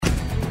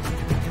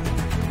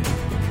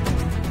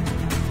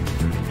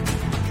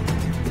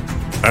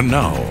And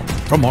now,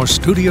 from our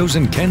studios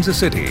in Kansas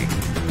City,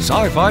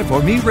 Sci-Fi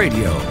for Me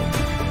Radio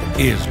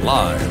is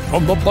live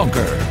from the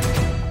bunker.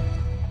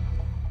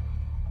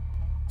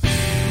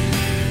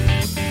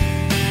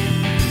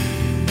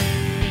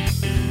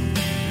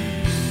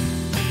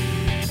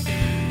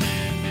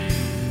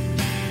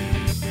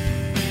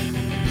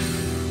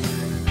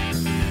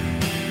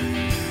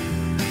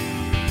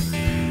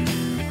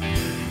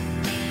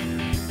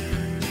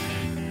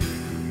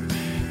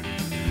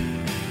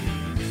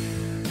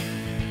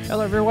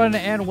 Hello, everyone,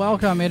 and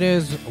welcome. It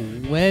is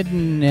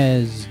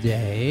Wednesday,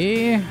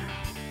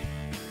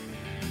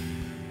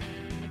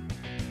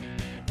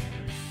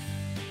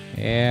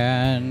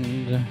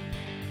 and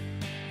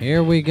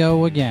here we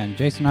go again.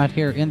 Jason Knott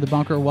here in the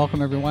bunker.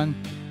 Welcome, everyone.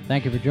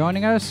 Thank you for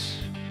joining us.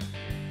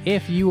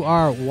 If you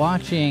are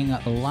watching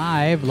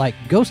live, like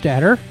Ghost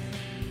Adder,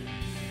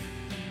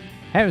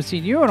 haven't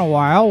seen you in a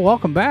while.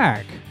 Welcome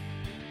back.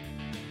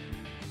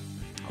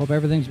 Hope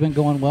everything's been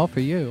going well for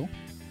you.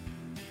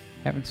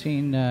 Haven't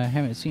seen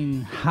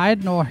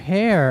hide nor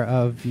hair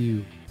of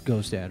you,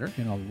 Ghost Adder,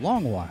 in a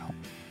long while.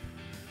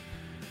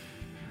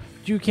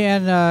 You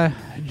can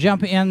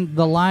jump in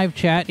the live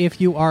chat. If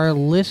you are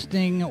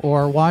listening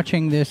or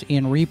watching this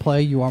in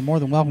replay, you are more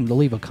than welcome to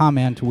leave a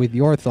comment with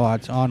your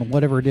thoughts on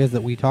whatever it is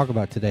that we talk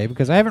about today,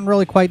 because I haven't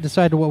really quite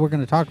decided what we're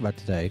going to talk about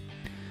today.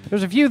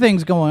 There's a few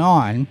things going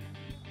on.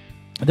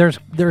 There's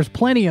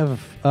plenty of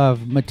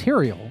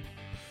material,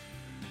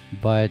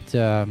 but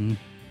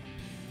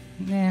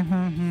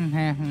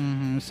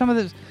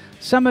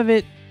some of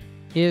it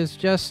is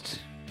just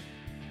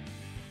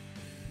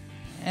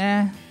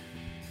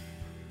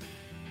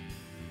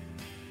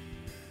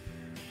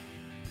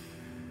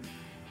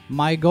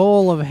My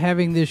goal of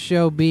having this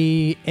show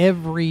be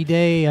every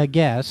day a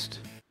guest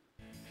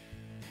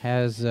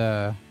has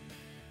not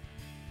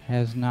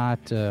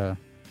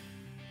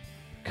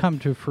come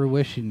to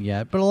fruition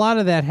yet, but a lot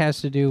of that has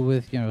to do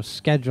with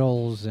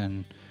schedules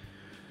and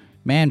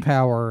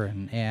manpower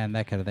and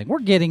that kind of thing. We're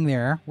getting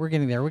there. We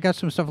got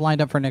some stuff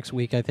lined up for next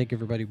week. I think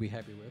everybody will be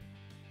happy with.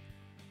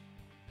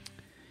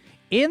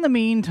 In the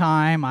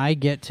meantime, I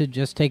get to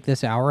just take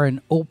this hour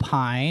and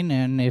opine,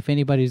 and if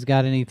anybody's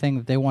got anything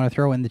that they want to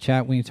throw in the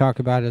chat when you talk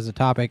about it as a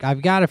topic,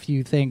 I've got a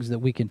few things that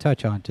we can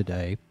touch on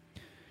today.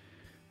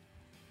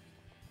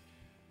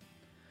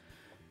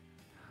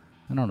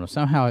 I don't know.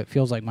 Somehow it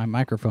feels like my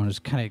microphone is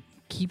kind of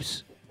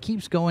keeps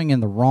going in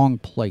the wrong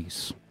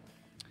place.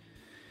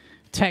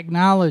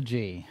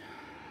 Technology.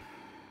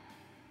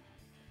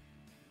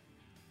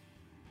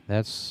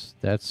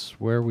 That's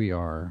where we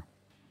are.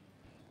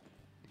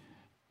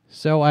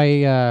 So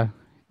that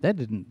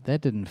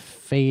didn't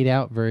fade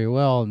out very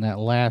well in that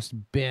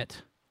last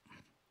bit.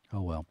 Oh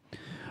well.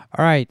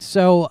 All right.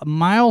 So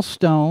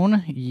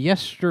milestone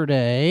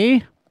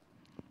yesterday,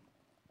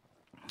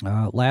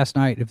 last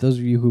night. If those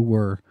of you who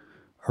were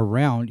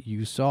around,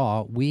 you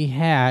saw we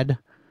had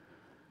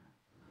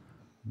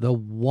the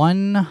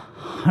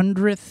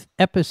 100th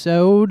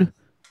episode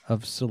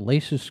of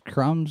Salacious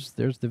Crumbs.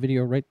 There's the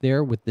video right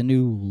there with the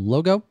new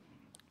logo.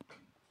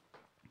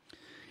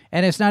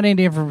 And it's not any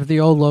different from the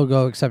old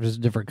logo, except it's a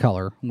different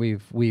color.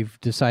 We've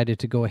decided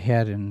to go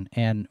ahead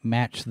and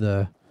match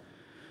the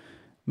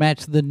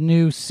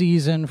new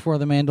season for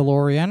The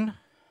Mandalorian.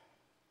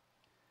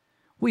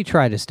 We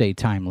try to stay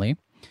timely.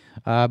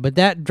 But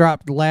that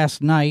dropped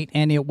last night,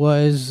 and it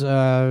was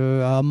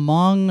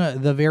among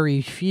the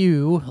very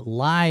few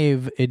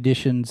live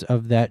editions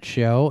of that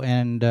show.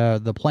 And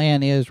the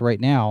plan is right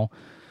now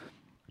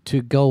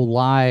to go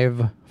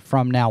live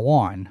from now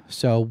on.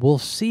 So we'll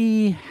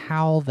see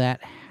how that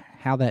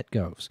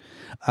goes.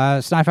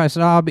 Sci-Fi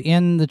Snob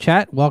in the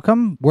chat,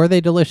 welcome. Were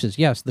they delicious?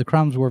 Yes, the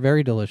crumbs were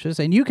very delicious,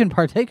 and you can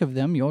partake of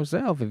them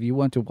yourself if you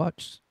want to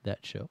watch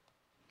that show.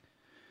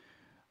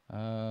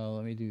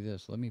 Let me do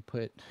this.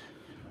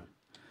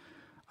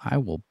 I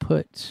will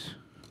put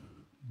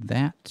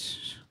that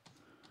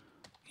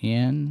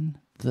in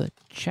the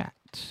chat.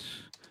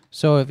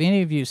 So if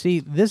any of you see,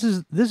 this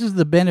is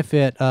the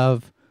benefit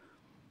of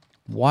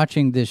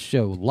watching this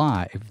show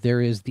live.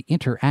 There is the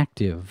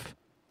interactive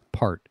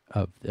part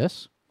of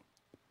this.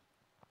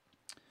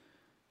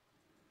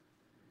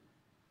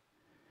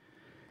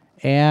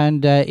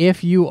 And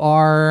if you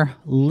are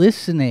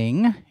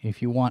listening,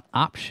 if you want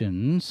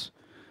options,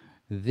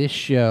 this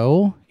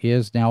show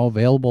is now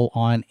available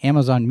on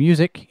Amazon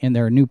Music in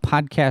their new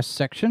podcast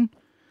section.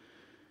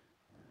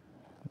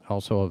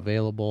 Also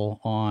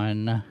available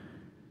on...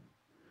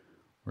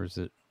 Where is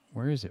it?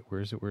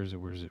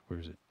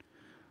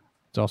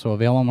 It's also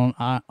available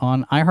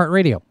on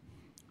iHeartRadio.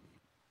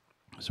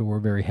 So we're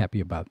very happy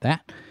about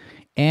that.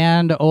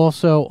 And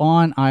also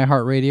on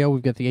iHeartRadio,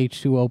 we've got the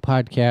H2O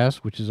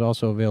podcast, which is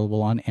also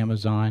available on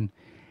Amazon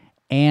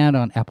and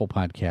on Apple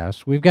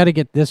Podcasts. We've got to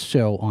get this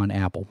show on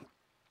Apple.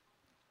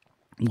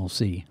 We'll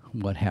see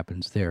what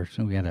happens there.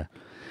 So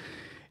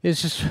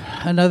it's just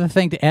another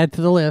thing to add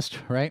to the list,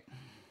 right?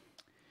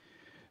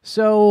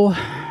 So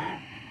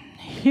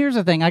here's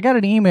the thing. I got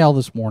an email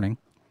this morning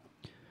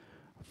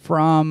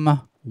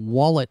from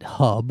Wallet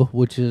Hub,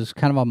 which is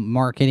kind of a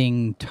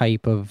marketing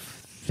type of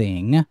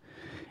thing.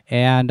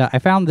 And I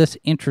found this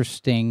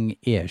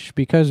interesting-ish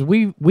because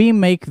we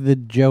make the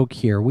joke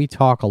here. We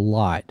talk a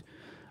lot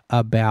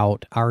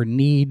about our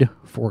need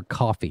for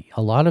coffee.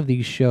 A lot of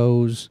these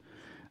shows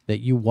that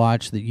you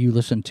watch, that you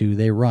listen to,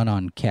 they run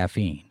on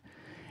caffeine.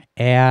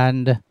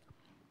 And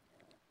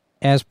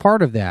as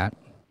part of that,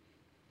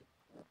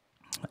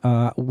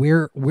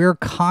 we're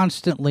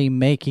constantly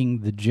making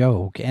the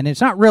joke, and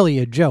it's not really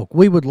a joke.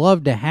 We would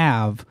love to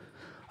have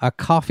a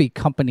coffee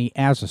company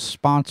as a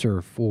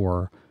sponsor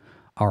for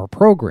our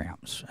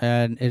programs,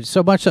 and it's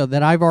so much so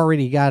that I've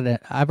already got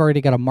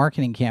a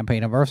marketing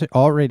campaign. I've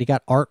already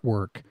got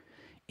artwork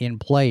in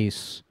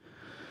place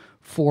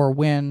for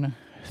when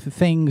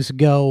things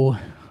go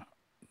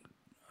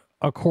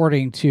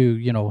according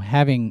to,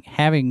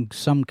 having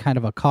some kind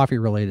of a coffee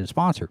related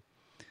sponsor.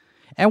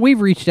 And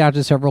we've reached out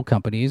to several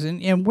companies,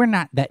 and we're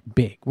not that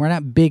big. We're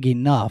not big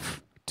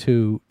enough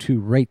to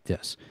rate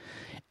this.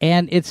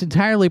 And it's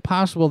entirely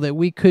possible that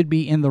we could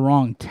be in the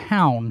wrong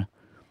town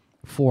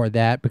for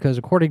that, because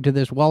according to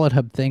this Wallet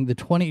Hub thing, the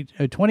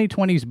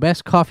 2020's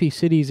best coffee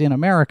cities in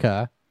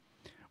America,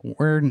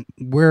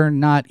 we're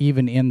not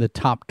even in the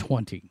top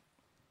 20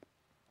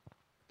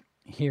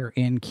 here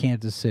in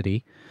Kansas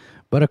City.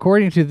 But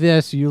according to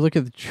this, you look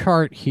at the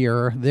chart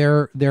here,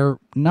 their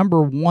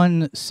number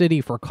one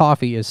city for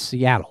coffee is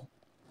Seattle.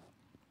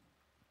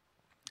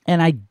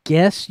 And I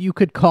guess you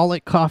could call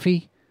it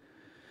coffee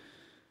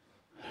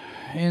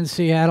in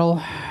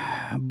Seattle,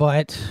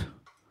 but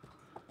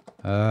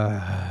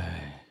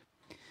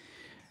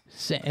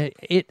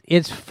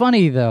it's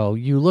funny though.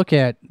 You look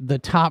at the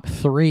top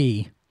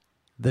three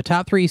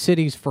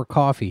cities for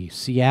coffee: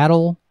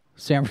 Seattle,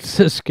 San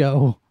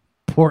Francisco,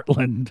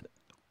 Portland.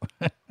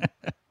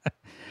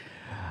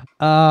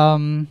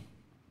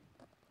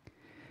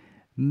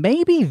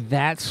 Maybe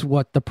that's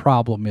what the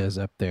problem is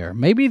up there.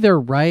 Maybe they're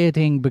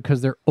rioting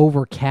because they're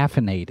over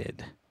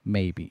caffeinated,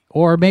 maybe.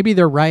 Or maybe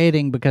they're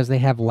rioting because they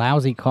have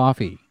lousy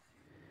coffee.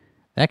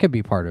 That could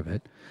be part of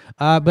it.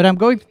 But I'm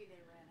going,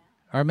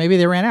 or maybe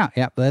they ran out.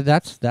 Yeah,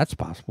 that's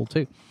possible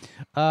too.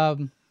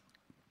 So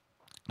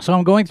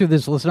I'm going through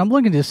this list, and I'm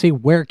looking to see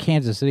where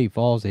Kansas City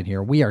falls in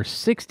here. We are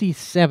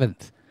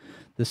 67th,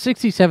 the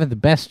 67th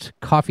best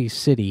coffee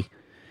city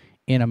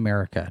in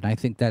America, and I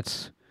think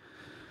that's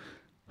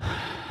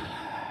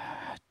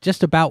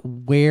just about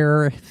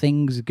where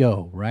things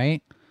go,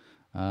 right?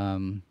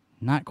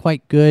 Not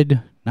quite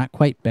good, not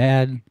quite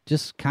bad,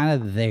 just kind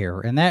of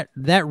there, and that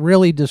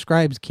really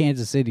describes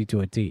Kansas City to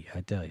a T,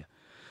 I tell you.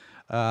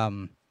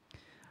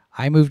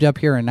 I moved up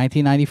here in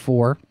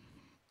 1994.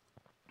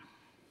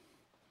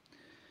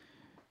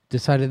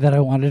 Decided that I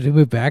wanted to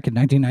move back in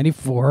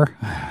 1994.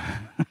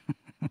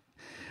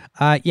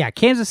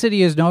 Kansas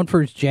City is known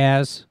for its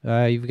jazz.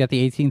 You've got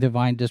the 18th and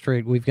Vine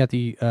District. We've got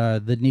the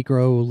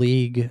Negro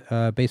League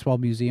Baseball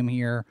Museum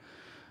here,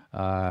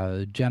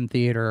 Gem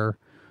Theater.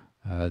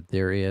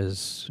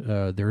 There's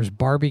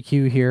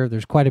barbecue here.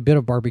 There's quite a bit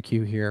of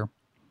barbecue here.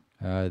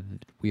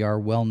 We are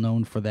well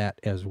known for that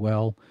as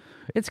well.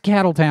 It's a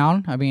cattle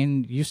town. I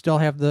mean, you still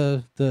have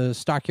the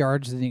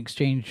stockyards and the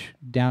exchange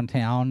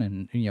downtown,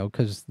 and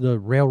because the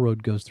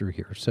railroad goes through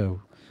here.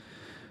 So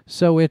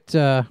it.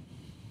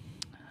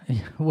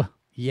 Well,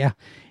 yeah.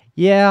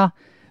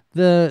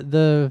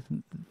 The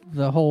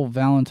whole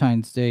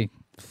Valentine's Day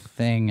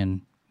thing,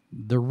 and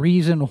the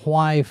reason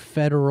why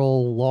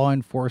federal law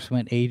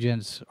enforcement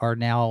agents are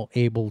now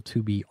able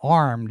to be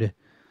armed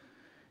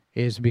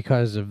is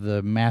because of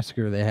the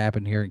massacre that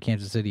happened here in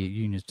Kansas City at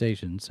Union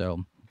Station.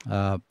 So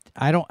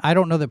I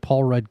don't know that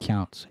Paul Rudd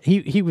counts.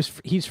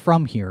 He's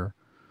from here.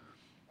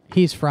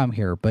 He's from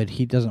here, but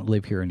he doesn't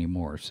live here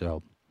anymore.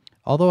 So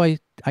although I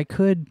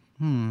could.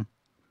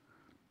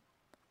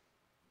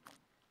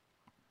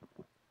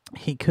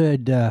 He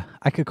could.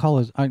 I could call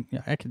his.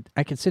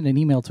 I could send an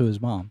email to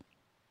his mom.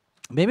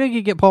 Maybe I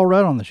could get Paul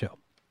Rudd on the show.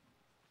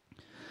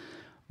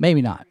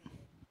 Maybe not.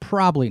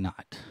 Probably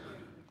not.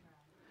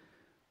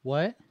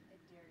 What?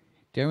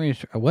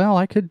 Well,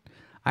 I could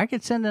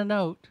send a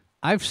note.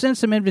 I've sent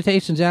some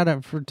invitations out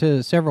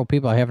to several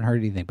people. I haven't heard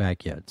anything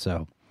back yet.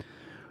 So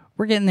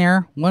we're getting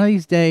there. One of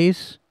these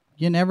days,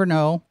 you never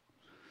know.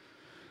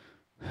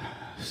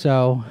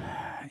 So.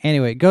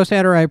 Anyway, Ghost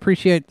Hatter, I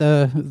appreciate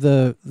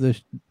the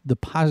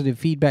positive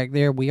feedback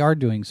there. We are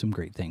doing some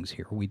great things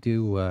here. We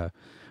do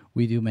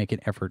make an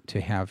effort to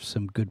have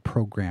some good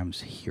programs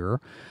here.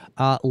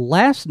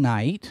 Last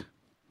night,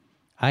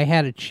 I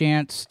had a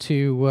chance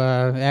to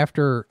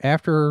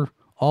after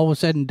all was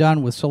said and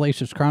done with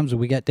Salacious Crumbs, and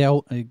we got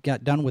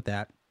done with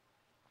that.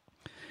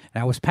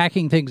 And I was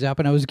packing things up,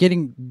 and I was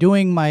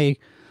doing my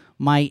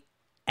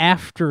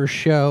after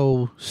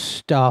show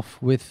stuff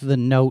with the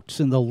notes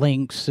and the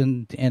links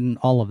and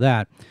all of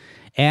that.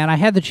 And I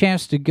had the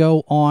chance to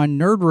go on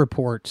Nerd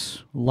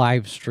Report's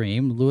live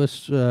stream.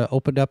 Lewis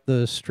opened up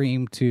the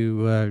stream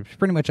to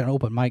pretty much an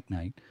open mic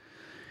night,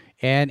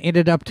 and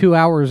ended up 2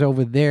 hours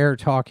over there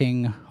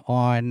talking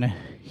on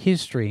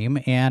his stream.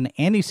 And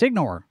Andy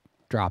Signor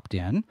dropped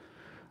in.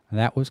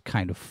 That was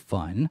kind of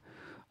fun.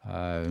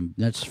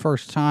 That's the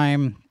first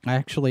time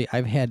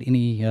I've had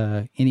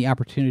any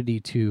opportunity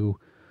to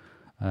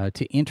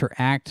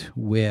interact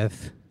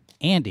with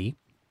Andy.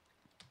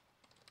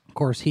 Of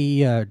course,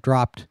 he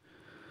dropped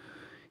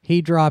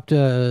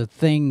a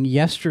thing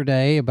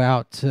yesterday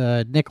about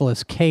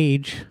Nicolas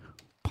Cage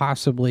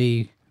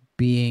possibly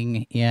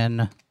being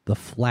in The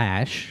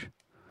Flash.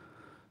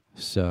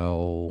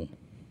 So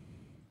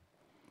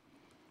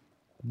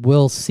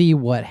we'll see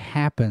what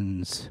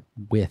happens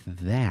with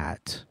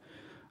that.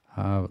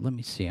 Let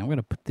me see. I'm going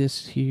to put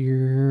this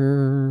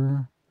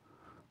here,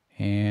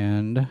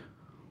 and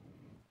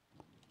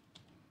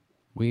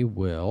we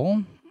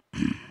will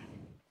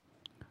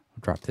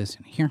drop this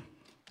in here.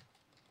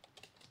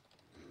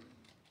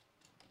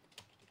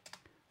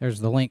 There's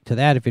the link to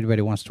that if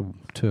anybody wants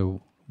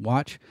to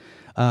watch.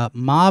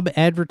 Mob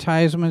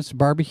advertisements,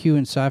 barbecue,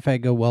 and sci-fi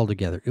go well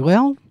together.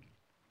 Well,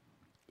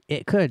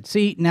 it could.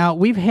 See, now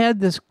we've had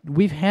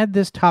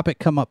this topic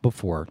come up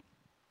before.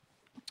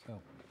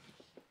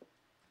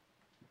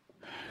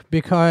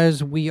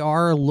 Because we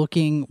are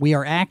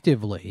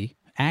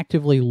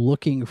actively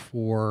looking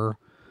for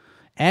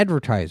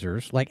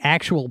advertisers, like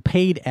actual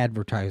paid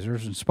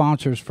advertisers and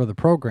sponsors for the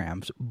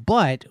programs,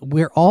 but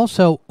we're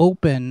also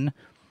open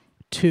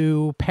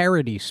to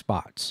parody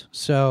spots.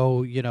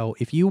 So,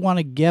 if you want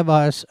to give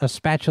us a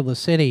Spatula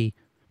City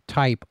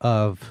type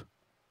of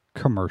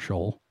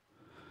commercial,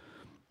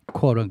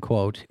 quote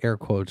unquote, air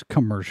quotes,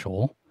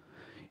 commercial,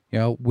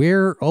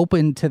 we're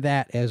open to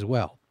that as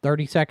well.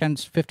 30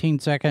 seconds, 15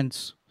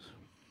 seconds,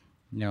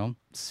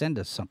 send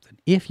us something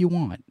if you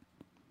want.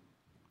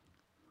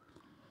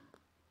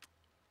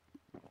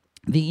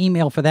 The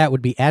email for that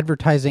would be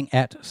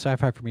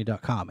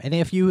advertising@sci-fi4me.com. And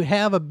if you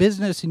have a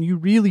business and you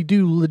really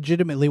do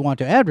legitimately want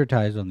to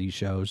advertise on these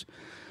shows,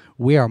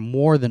 we are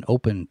more than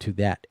open to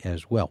that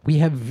as well. We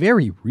have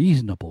very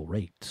reasonable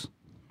rates.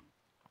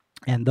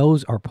 And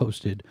those are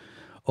posted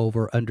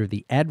over under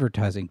the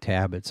advertising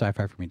tab at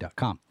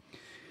sci-fi4me.com.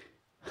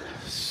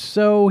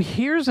 So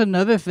here's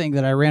another thing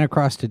that I ran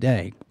across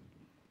today.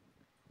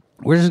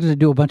 We're just going to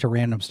do a bunch of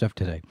random stuff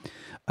today.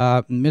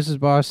 Mrs.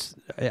 Boss,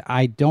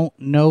 I don't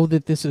know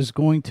that this is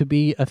going to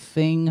be a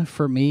thing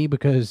for me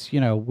because,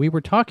 we were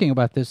talking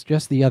about this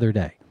just the other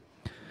day.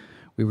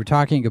 We were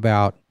talking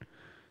about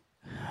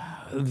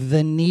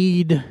the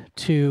need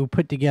to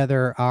put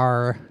together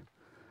our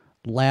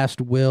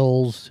last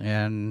wills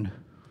and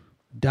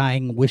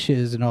dying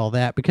wishes and all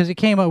that because it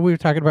came up. We were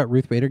talking about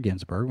Ruth Bader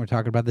Ginsburg. We're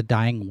talking about the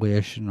dying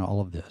wish and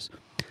all of this.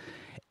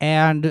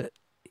 And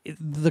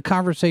the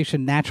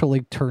conversation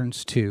naturally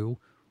turns to,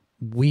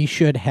 we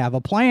should have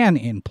a plan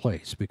in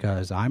place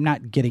because I'm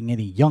not getting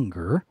any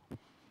younger.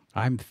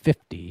 I'm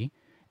 50,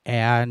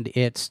 and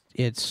it's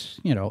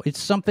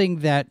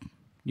something that,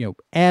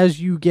 as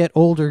you get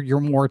older,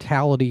 your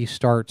mortality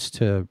starts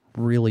to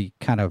really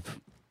kind of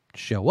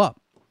show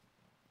up.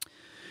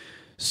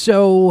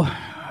 So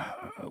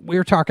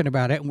we're talking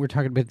about it, and we're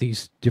talking about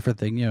these different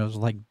things,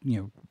 like,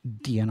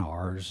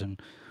 DNRs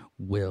and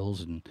wills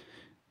and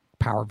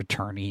power of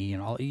attorney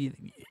and all.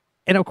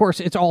 And of course,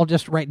 it's all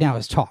just right now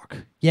is talk.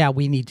 Yeah,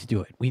 we need to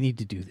do it. We need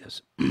to do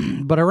this.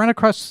 But I ran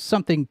across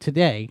something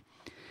today,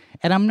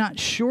 and I'm not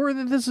sure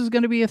that this is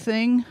going to be a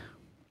thing.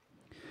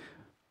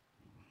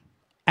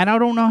 And I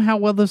don't know how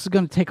well this is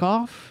going to take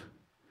off,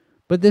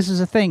 but this is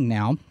a thing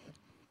now.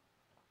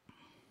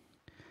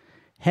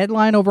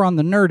 Headline over on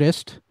the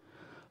Nerdist: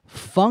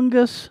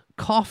 fungus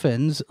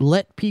coffins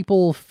let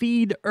people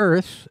feed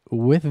Earth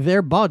with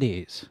their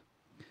bodies.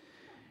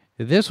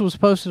 This was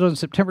posted on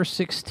September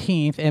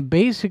 16th, and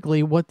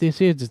basically what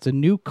this is, it's a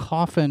new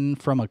coffin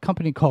from a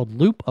company called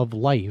Loop of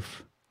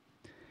Life,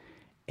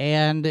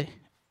 and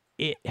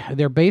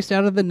they're based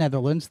out of the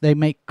Netherlands. They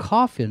make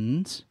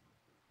coffins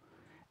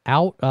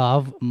out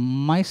of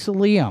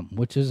mycelium,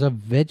 which is a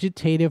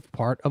vegetative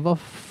part of a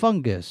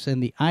fungus,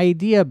 and the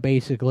idea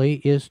basically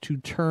is to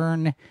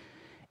turn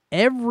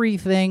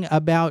everything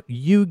about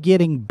you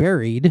getting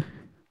buried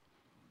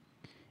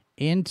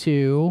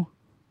into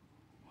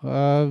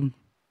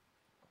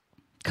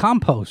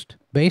compost,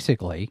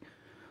 basically,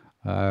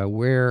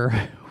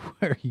 where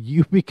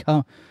you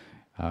become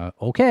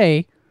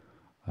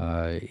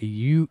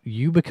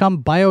you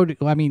become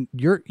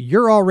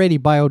you're already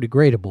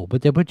biodegradable,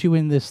 but they put you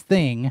in this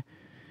thing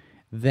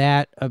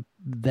that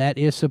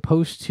is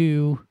supposed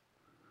to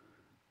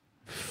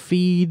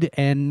feed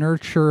and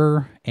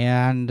nurture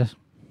and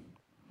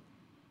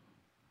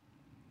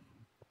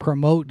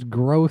promote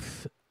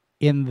growth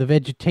in the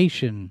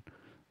vegetation.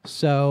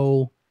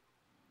 So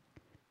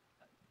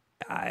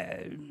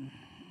I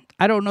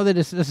don't know that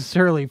it's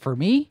necessarily for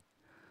me,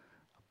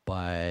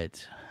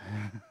 but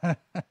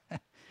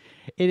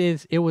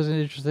it was an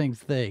interesting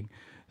thing.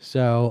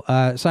 So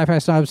Sci-Fi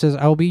Snob says,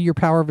 I will be your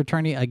power of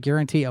attorney. I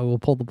guarantee I will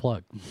pull the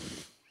plug.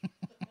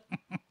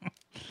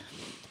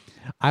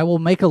 I will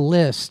make a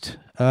list.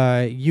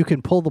 You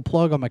can pull the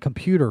plug on my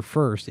computer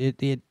first.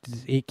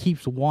 It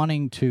keeps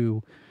wanting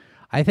to.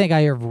 I think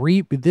I have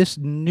this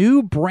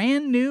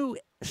brand new,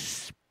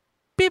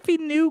 spiffy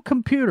new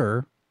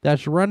computer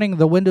that's running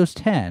the Windows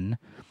 10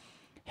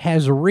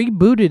 has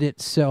rebooted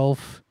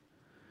itself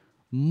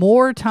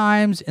more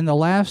times in the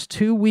last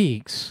 2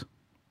 weeks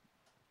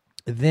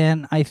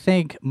than I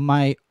think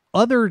my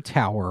other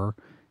tower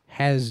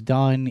has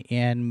done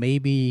in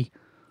maybe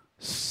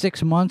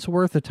 6 months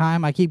worth of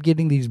time. I keep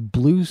getting these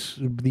blue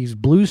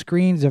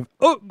screens of,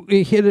 oh,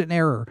 it hit an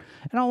error.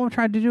 And all I'm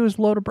trying to do is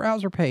load a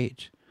browser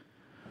page.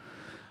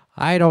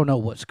 I don't know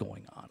what's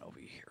going on over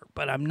here,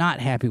 but I'm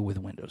not happy with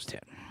Windows 10.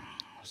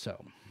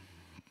 So,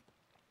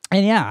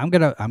 and yeah, I'm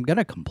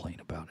gonna complain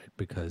about it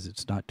because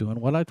it's not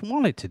doing what I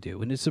want it to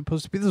do, and it's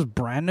supposed to be this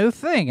brand new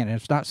thing, and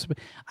it's not.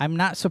 I'm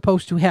not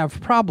supposed to have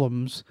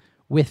problems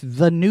with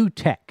the new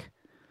tech.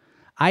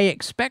 I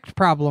expect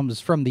problems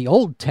from the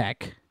old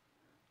tech.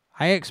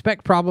 I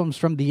expect problems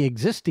from the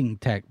existing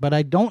tech, but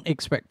I don't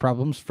expect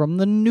problems from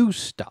the new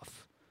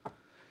stuff.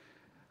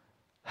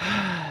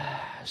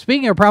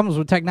 Speaking of problems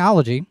with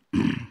technology,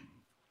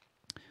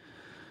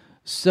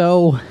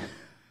 so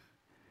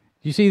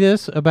you see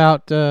this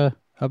about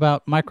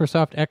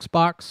Microsoft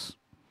Xbox?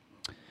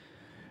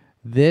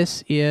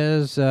 This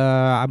is,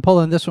 I'm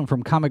pulling this one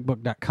from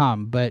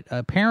comicbook.com, but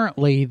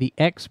apparently the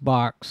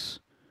Xbox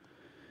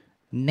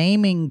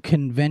naming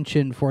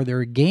convention for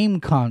their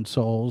game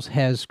consoles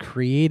has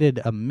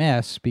created a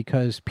mess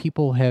because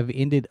people have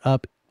ended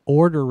up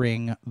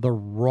ordering the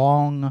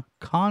wrong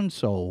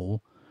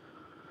console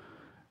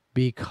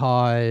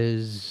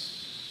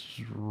because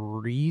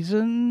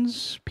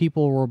reasons.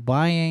 People were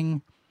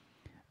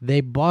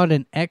they bought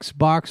an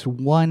Xbox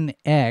One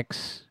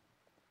X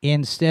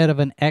instead of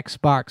an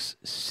Xbox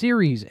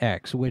Series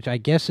X, which I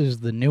guess is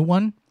the new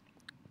one.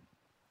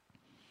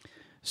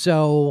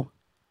 So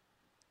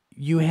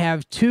you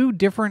have two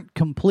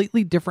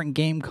completely different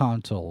game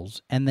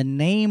consoles, and the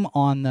name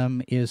on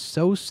them is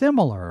so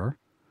similar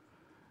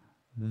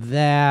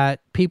that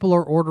people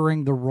are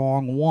ordering the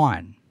wrong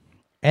one.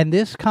 And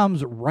this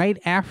comes right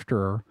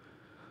after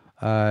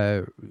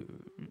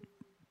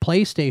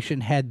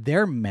PlayStation had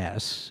their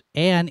mess.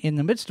 And in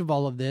the midst of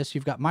all of this,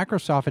 you've got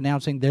Microsoft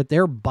announcing that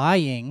they're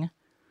buying...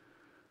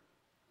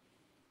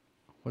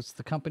 What's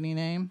the company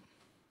name?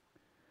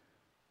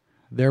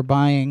 They're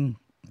buying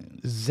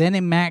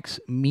ZeniMax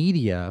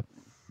Media,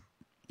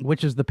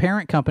 which is the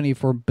parent company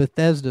for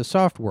Bethesda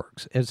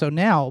Softworks. And so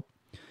now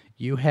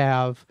you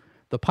have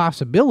the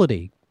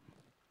possibility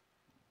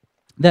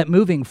that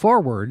moving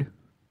forward,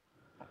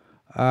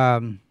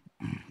 Elder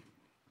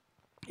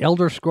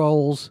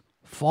Scrolls,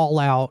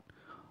 Fallout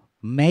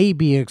may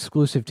be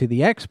exclusive to the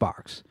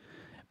Xbox.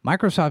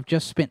 Microsoft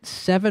just spent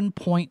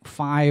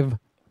 $7.5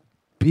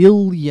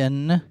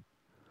 billion,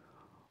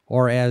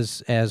 or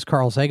as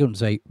Carl Sagan would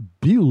say,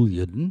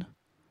 billion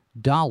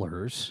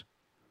dollars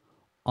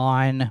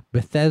on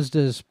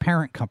Bethesda's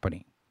parent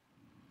company.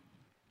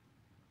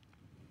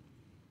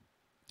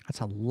 That's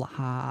a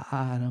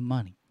lot of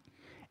money.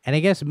 And I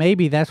guess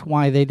maybe that's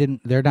why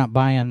they're not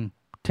buying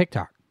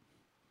TikTok.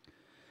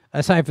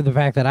 Aside from the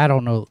fact that I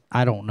don't know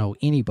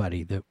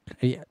anybody that.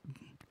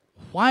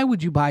 Why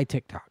would you buy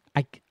TikTok?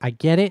 I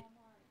get it.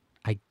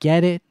 I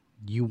get it.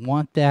 You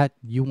want that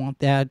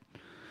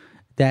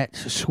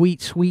sweet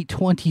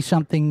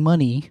 20-something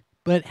money,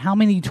 but how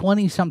many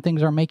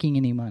 20-somethings are making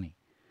any money?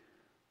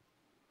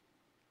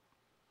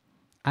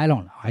 I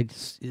don't know. I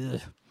just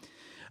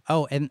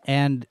Oh,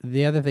 and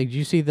the other thing, do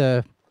you see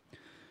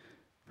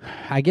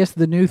I guess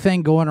the new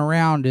thing going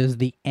around is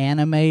the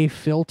anime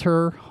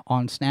filter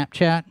on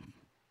Snapchat.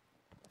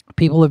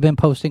 People have been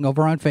posting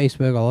over on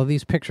Facebook all of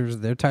these pictures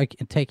they're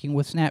taking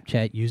with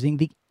Snapchat using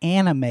the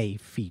anime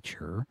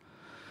feature.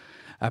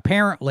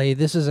 Apparently,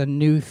 this is a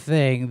new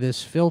thing.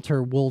 This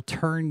filter will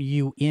turn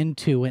you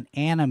into an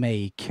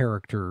anime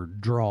character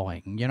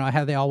drawing. You know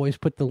how they always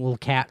put the little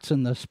cats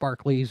and the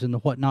sparklies and the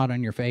whatnot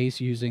on your face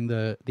using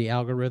the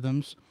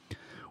algorithms?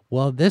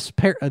 Well, this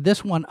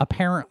one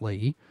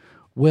apparently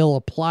will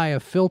apply a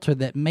filter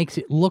that makes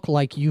it look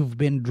like you've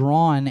been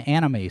drawn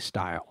anime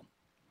style.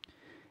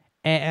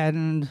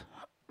 And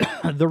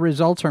the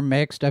results are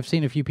mixed. I've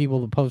seen a few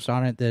people post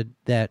on it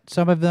that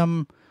some of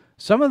them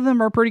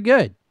are pretty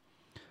good.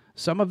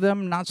 Some of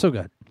them not so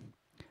good.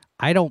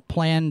 I don't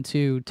plan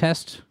to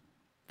test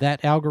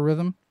that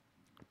algorithm.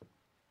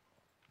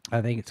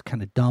 I think it's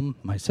kind of dumb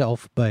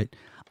myself, but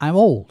I'm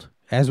old,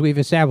 as we've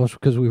established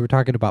because we were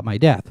talking about my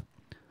death,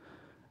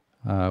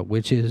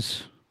 which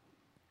is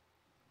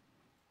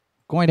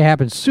going to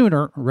happen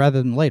sooner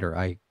rather than later,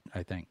 I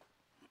think.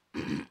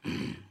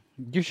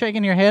 You're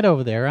shaking your head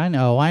over there. I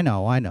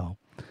know.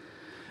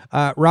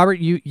 Robert,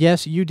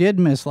 you did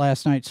miss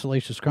last night's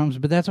Salacious Crumbs,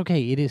 but that's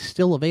okay. It is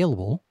still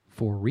available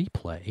for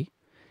replay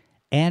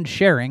and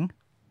sharing.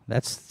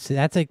 That's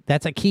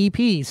a key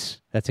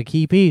piece. That's a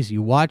key piece.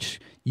 You watch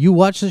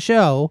the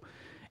show,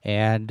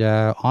 and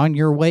on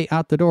your way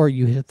out the door,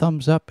 you hit a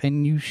thumbs up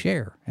and you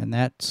share, and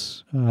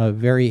that's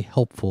very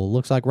helpful.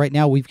 Looks like right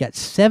now we've got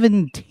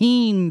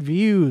 17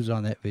 views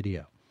on that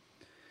video.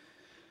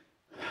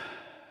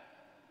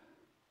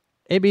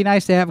 It'd be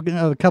nice to have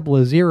a couple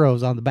of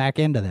zeros on the back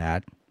end of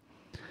that.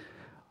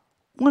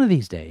 One of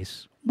these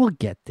days, we'll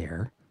get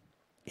there.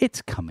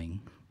 It's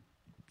coming.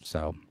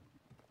 So,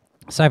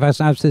 Sci-Fi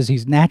Snob says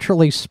he's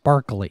naturally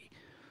sparkly,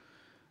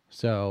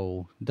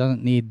 so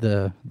doesn't need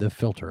the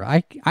filter.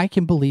 I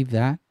can believe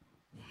that.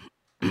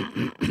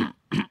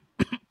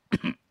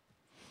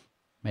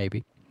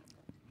 Maybe.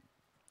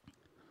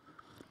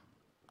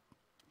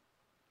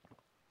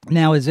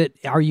 Now,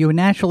 are you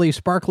naturally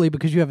sparkly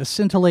because you have a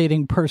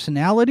scintillating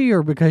personality,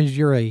 or because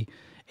you're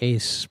a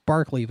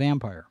sparkly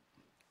vampire?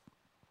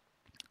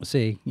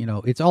 See,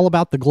 it's all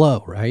about the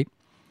glow, right?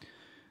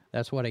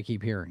 That's what I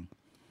keep hearing.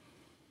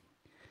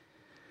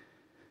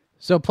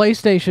 So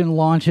PlayStation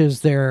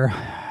launches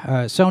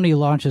Sony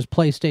launches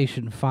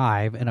PlayStation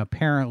 5, and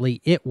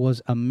apparently it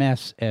was a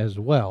mess as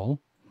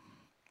well,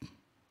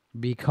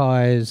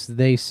 because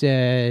they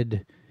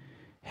said,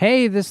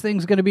 hey, this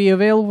thing's going to be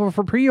available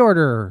for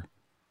pre-order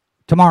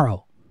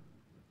tomorrow.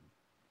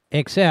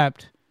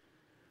 Except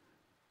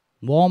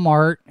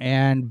Walmart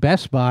and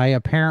Best Buy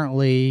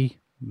apparently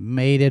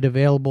made it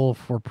available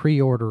for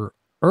pre-order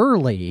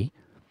early.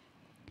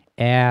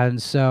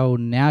 And so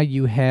now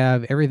you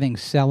have everything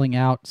selling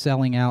out.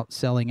 So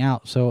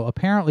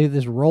apparently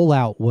this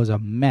rollout was a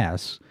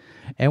mess.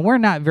 And we're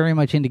not very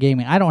much into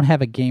gaming. I don't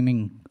have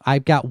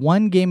I've got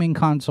one gaming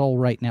console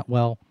right now.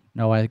 Well,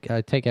 no, I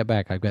take that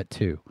back. I've got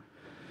two.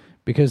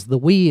 Because the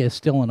Wii is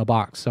still in a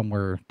box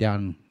somewhere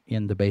down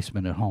in the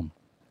basement at home.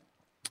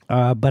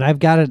 But we've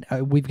got an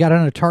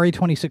Atari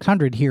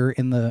 2600 here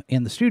in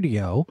the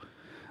studio,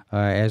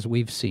 as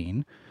we've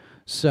seen.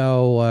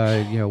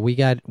 So we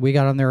got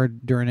on there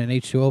during an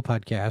H2O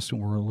podcast,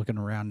 and we're looking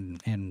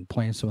around and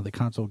playing some of the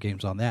console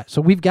games on that.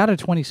 So we've got a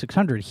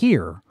 2600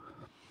 here,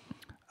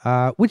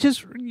 which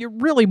is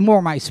really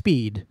more my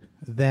speed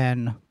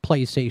than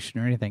PlayStation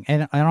or anything.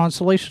 And on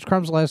Salacious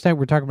Crumbs last night, we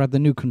were talking about the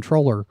new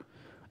controller.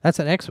 That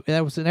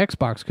was an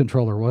Xbox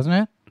controller, wasn't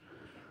it?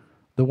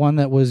 The one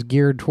that was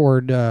geared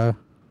toward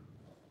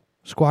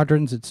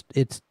squadrons.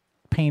 It's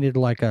painted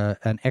like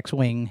an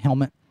X-wing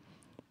helmet.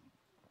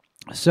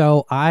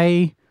 So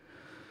I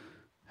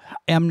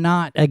am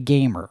not a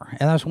gamer,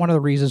 and that's one of the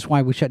reasons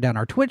why we shut down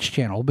our Twitch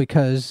channel,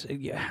 because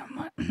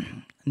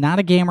not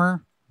a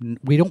gamer.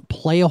 We don't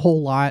play a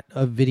whole lot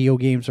of video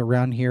games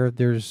around here.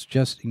 There's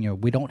just,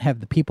 we don't have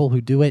the people who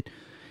do it,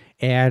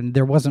 and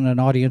there wasn't an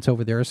audience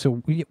over there.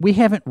 So we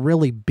haven't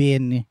really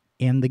been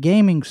in the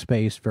gaming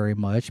space very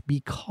much,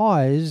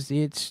 because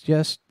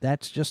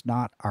that's just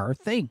not our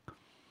thing.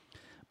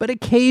 But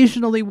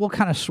occasionally we'll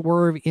kind of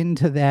swerve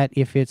into that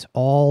if it's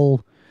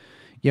all,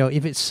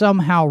 if it's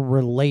somehow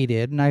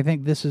related. And I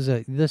think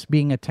this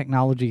being a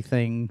technology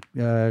thing,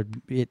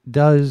 it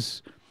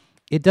does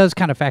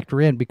kind of factor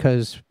in,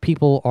 because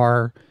people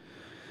are,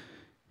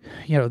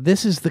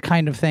 this is the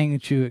kind of thing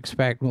that you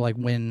expect, like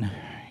when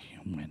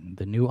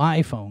the new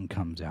iPhone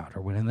comes out,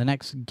 or when the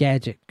next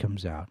gadget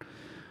comes out.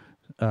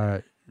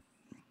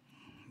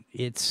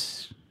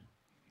 It's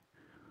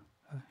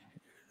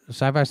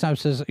Sci-Fi Snob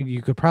says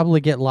you could probably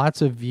get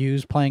lots of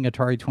views playing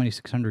Atari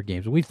 2600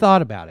 games. We've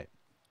thought about it.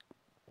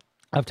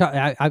 I've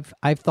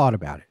thought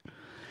about it.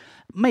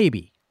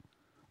 Maybe.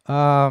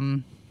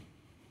 I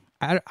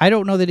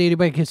don't know that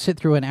anybody could sit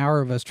through an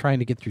hour of us trying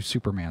to get through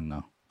Superman,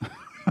 though.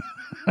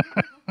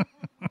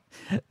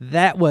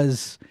 That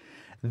was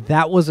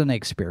an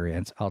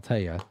experience, I'll tell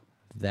you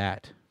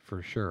that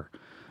for sure.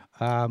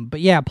 But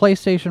yeah,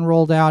 PlayStation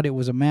rolled out. It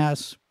was a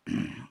mess.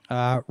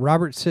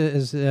 Robert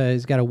says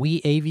he's got a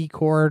Wii AV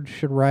cord,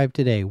 should arrive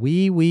today.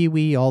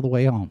 Wii all the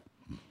way home.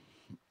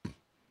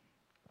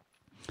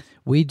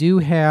 We do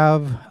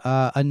have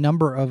a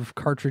number of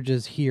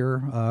cartridges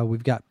here.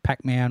 We've got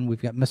Pac-Man,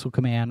 we've got Missile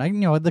Command,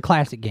 the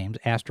classic games,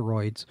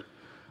 Asteroids,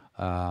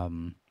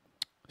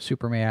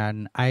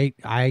 Superman.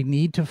 I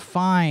need to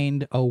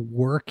find a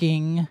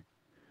working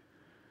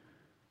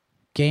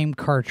game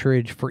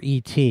cartridge for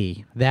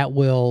E.T. That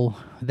will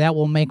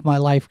make my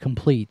life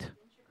complete.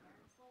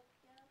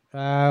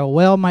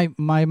 Well,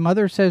 my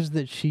mother says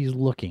that she's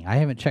looking. I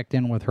haven't checked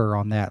in with her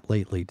on that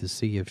lately to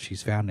see if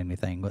she's found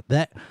anything,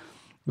 but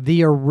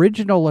the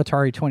original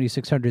Atari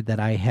 2600 that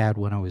I had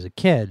when I was a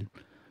kid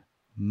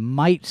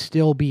might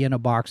still be in a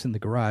box in the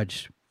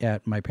garage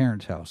at my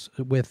parents' house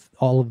with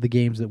all of the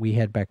games that we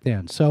had back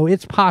then. So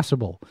it's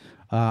possible.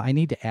 I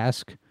need to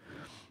ask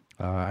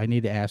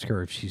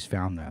her if she's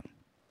found that.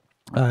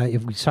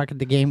 If we suck at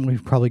the game,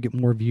 we'd probably get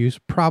more views,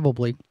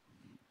 probably,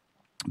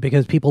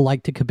 because people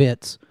like to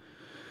kibitz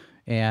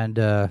and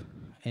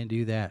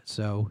do that.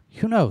 So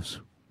who knows?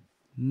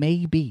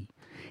 Maybe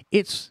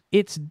it's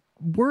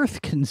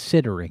worth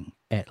considering,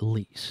 at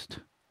least,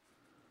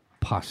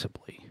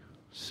 possibly.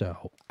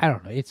 So I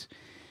don't know. It's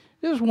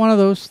just one of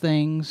those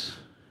things.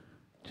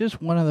 Just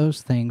one of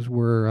those things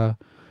where,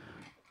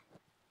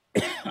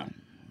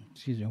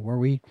 excuse me, where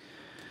we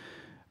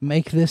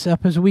make this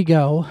up as we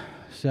go.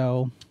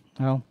 So,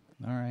 all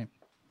right.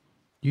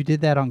 You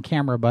did that on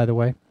camera, by the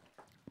way.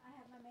 I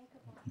have my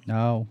makeup on.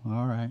 Oh,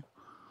 all right.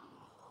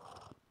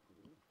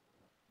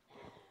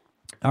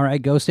 All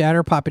right, Ghost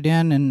Adder, pop it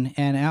in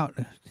and out.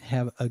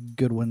 Have a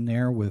good one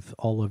there with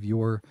all of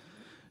your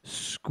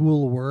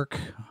schoolwork.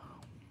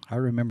 I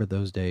remember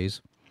those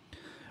days.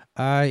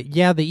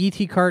 Yeah, the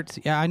ET carts.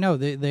 Yeah, I know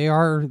they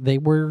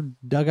were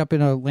dug up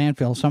in a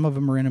landfill. Some of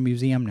them are in a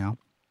museum now,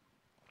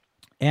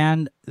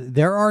 and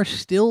there are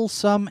still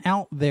some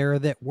out there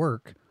that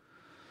work.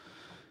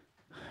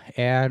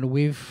 And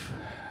we've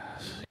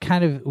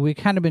kind of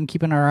been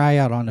keeping our eye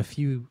out on a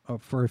few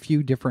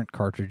different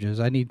cartridges.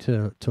 I need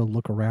to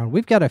look around.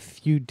 We've got a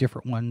few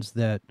different ones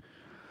that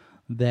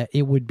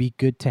it would be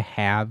good to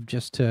have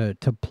just to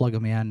plug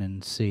them in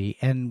and see.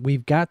 And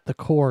we've got the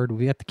cord,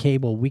 we got the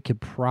cable. We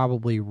could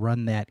probably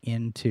run that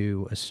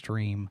into a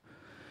stream,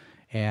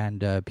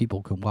 and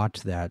people can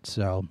watch that.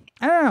 So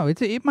I don't know.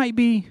 It might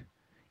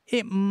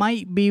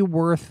be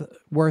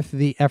worth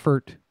the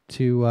effort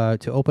to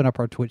open up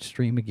our Twitch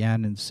stream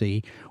again and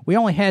see. We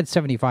only had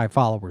 75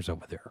 followers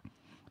over there,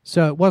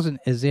 so it wasn't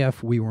as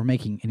if we were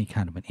making any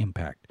kind of an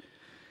impact.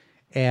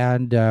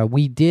 And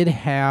we did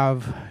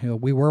have,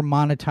 we were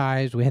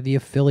monetized. We had the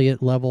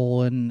affiliate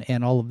level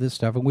and all of this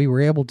stuff, and we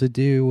were able to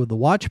do the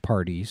watch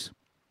parties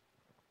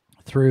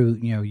through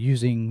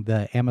using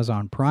the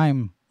Amazon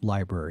Prime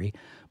library,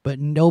 but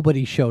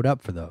nobody showed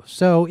up for those.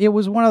 So it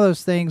was one of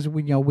those things.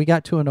 We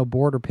got to an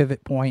abort or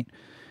pivot point.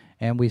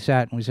 And we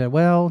sat and we said,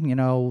 well,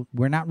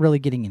 we're not really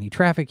getting any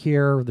traffic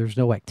here. There's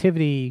no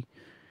activity.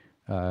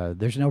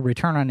 There's no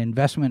return on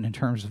investment in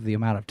terms of the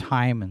amount of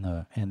time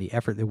and the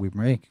effort that we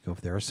make over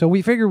there. So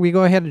we figured we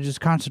go ahead and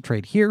just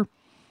concentrate here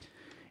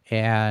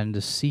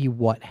and see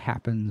what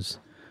happens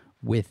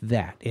with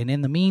that. And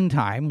in the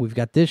meantime, we've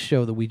got this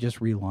show that we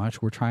just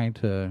relaunched. We're trying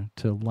to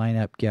line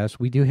up guests.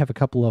 We do have a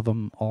couple of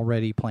them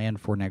already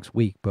planned for next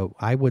week, but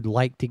I would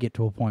like to get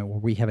to a point where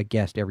we have a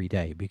guest every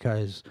day,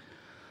 because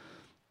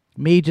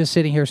me just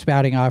sitting here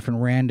spouting off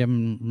and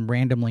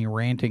randomly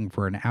ranting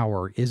for an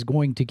hour is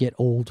going to get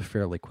old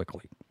fairly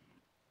quickly.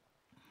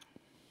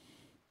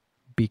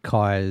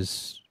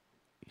 Because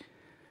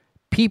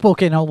people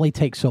can only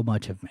take so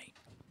much of me.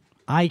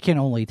 I can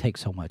only take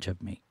so much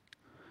of me.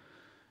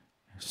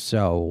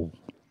 So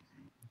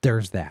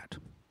there's that.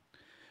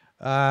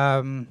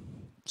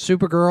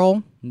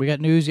 Supergirl, we got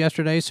news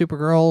yesterday.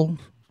 Supergirl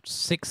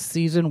 6th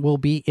season will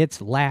be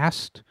its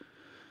last.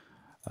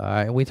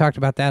 And we talked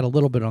about that a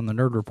little bit on the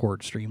Nerd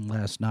Report stream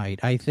last night.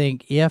 I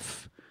think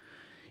if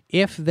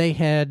they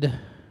had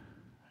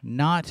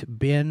not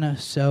been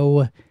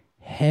so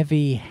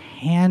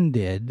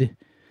heavy-handed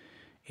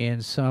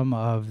in some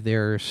of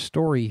their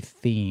story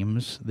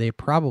themes, they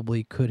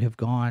probably could have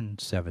gone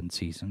 7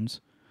 seasons.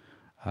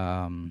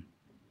 And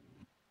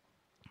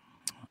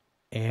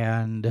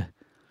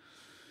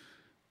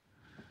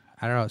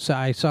I don't know. So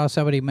I saw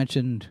somebody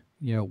mentioned,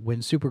 when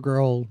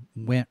Supergirl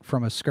went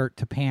from a skirt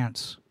to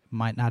pants,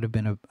 might not have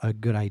been a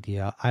good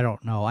idea. I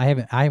don't know. I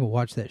haven't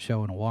watched that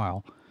show in a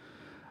while.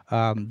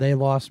 They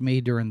lost me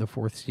during the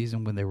 4th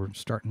season when they were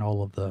starting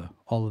all of the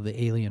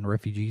alien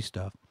refugee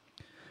stuff,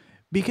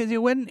 because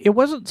it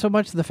wasn't so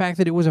much the fact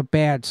that it was a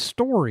bad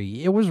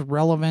story. It was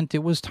relevant.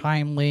 It was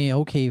timely.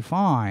 Okay,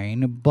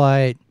 fine,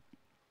 but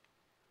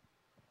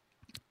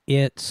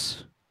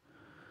it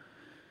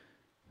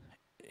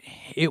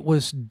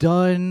was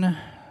done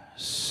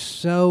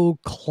so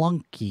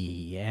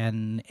clunky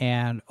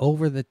and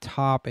over the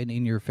top and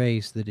in your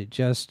face that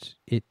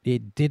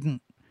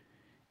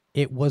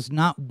it was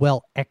not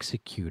well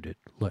executed,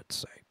 let's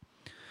say.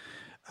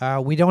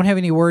 We don't have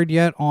any word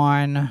yet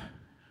on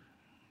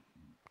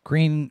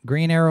Green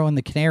Arrow and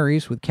the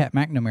Canaries with Cat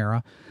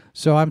McNamara,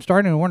 so I'm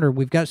starting to wonder.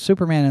 We've got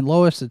Superman and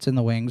Lois that's in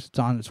the wings. It's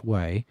on its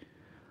way.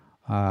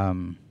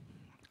 I'm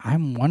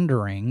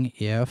wondering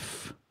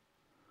if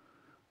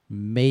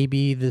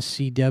maybe the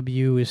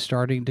CW is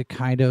starting to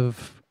kind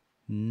of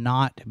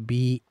not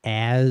be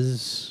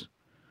as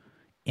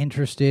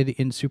interested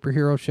in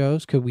superhero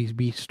shows. Could we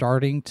be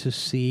starting to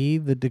see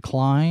the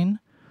decline?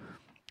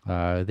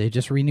 They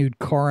just renewed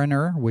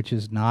Coroner, which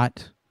is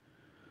not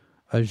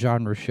a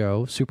genre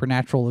show.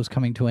 Supernatural is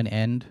coming to an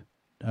end.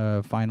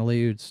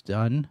 Finally, it's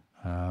done.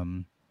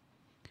 And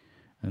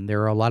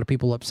there are a lot of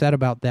people upset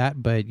about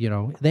that, but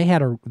they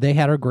had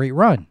a great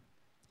run.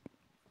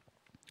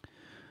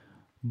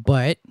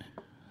 But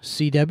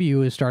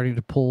CW is starting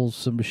to pull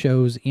some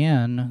shows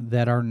in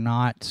that are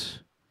not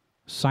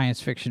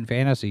science fiction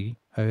fantasy.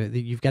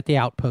 You've got The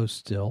Outpost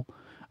still.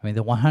 I mean,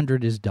 The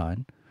 100 is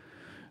done.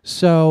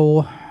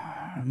 So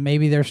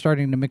maybe they're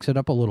starting to mix it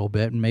up a little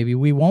bit, and maybe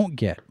we won't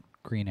get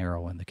Green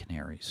Arrow and the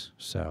Canaries.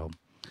 So,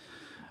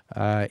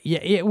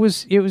 it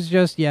was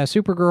just,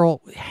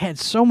 Supergirl had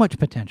so much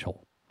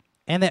potential.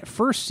 And that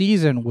first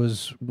season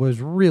was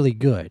really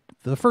good.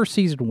 The first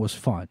season was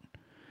fun.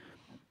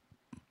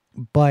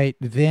 But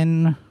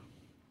then,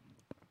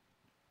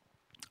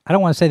 I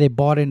don't want to say they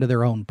bought into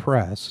their own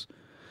press,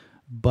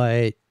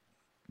 but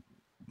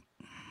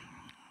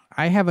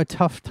I have a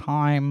tough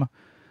time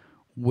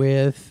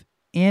with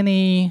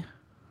any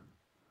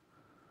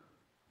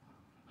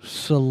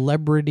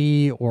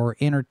celebrity or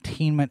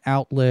entertainment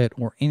outlet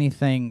or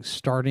anything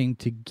starting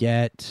to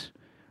get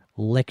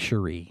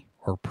lectury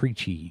or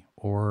preachy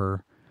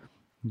or,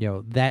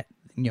 that.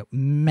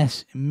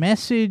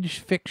 Message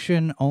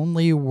fiction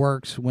only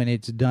works when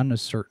it's done a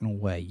certain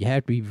way. You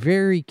have to be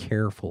very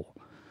careful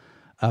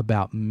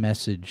about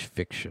message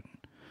fiction.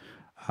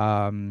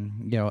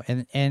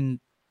 And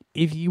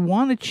if you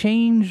want to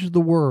change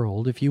the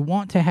world, if you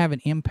want to have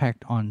an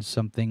impact on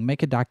something,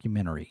 make a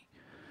documentary.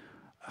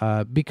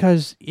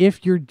 Because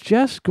if you're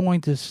just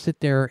going to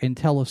sit there and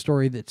tell a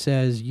story that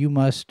says you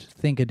must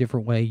think a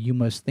different way, you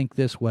must think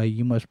this way,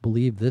 you must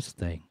believe this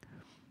thing,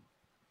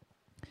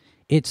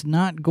 it's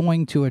not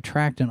going to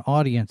attract an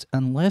audience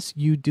unless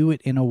you do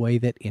it in a way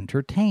that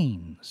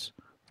entertains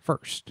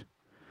first.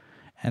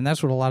 And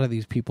that's what a lot of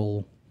these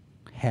people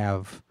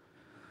have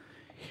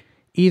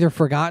either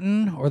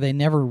forgotten or they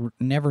never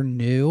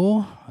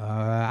knew.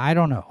 I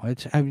don't know.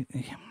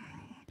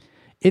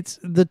 It's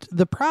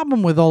the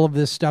problem with all of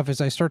this stuff is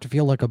I start to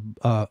feel like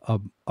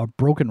a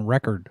broken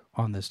record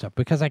on this stuff,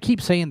 because I keep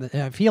saying that.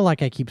 I feel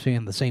like I keep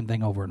saying the same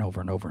thing over and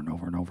over and over and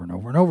over and over and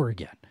over and over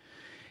again.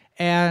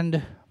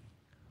 And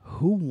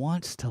who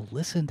wants to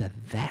listen to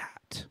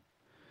that?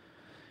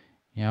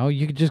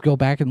 You could just go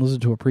back and listen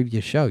to a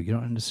previous show. You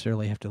don't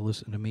necessarily have to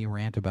listen to me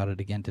rant about it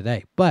again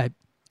today. But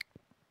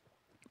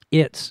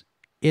it's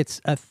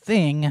a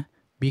thing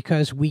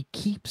because we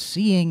keep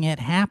seeing it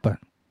happen.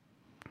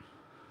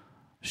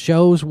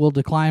 Shows will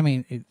decline. I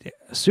mean,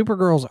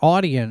 Supergirl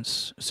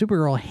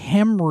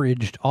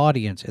hemorrhaged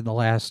audience in the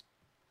last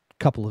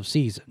couple of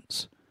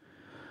seasons.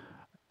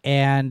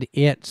 And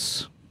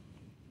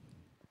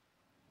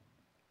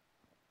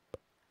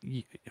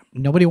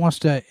nobody wants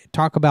to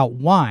talk about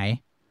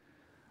why,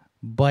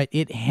 but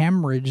it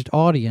hemorrhaged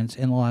audience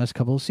in the last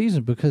couple of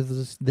seasons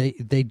because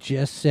they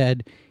just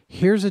said,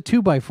 here's a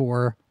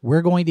 2x4,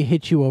 we're going to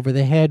hit you over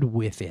the head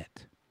with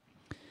it.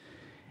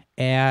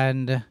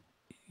 And,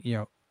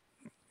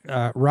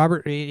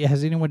 Robert,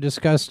 has anyone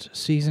discussed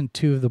season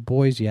 2 of The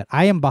Boys yet?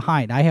 I am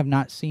behind. I have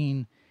not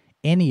seen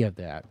any of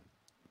that.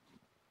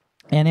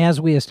 And as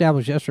we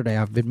established yesterday,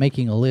 I've been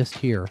making a list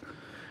here.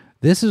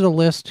 This is a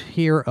list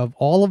here of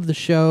all of the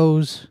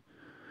shows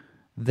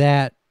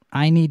that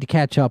I need to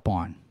catch up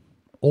on.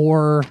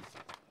 Or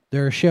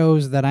there are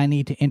shows that I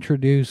need to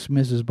introduce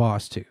Mrs.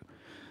 Boss to.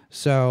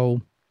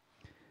 So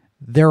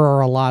there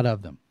are a lot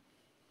of them.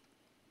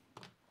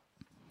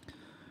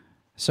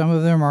 Some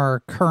of them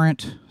are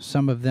current.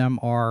 Some of them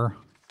are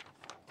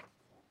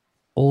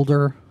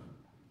older.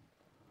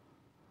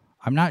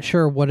 I'm not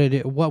sure what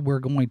we're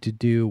going to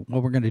do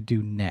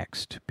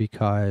next,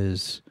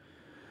 because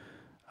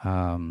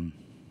there's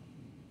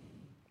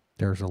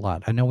a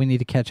lot. I know we need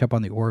to catch up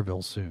on the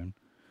Orville soon.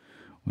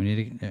 We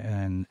need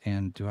to,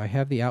 and do I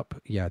have the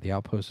Outpost? Yeah, the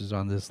Outpost is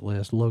on this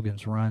list.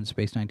 Logan's Run,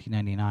 Space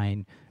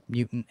 1999,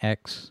 Mutant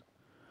X,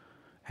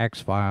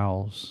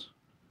 X-Files,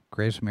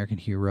 Greatest American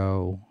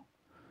Hero.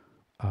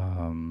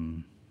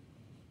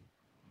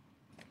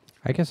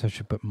 I guess I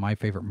should put My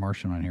Favorite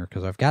Martian on here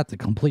because I've got the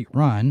complete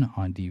run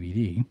on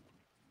DVD.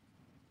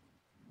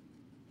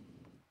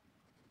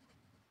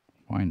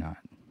 Why not?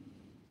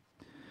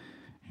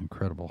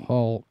 Incredible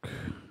Hulk.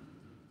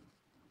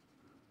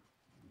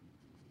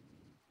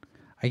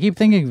 I keep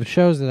thinking of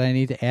shows that I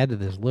need to add to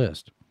this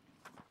list.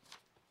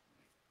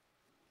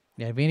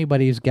 Yeah, if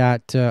anybody's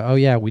got,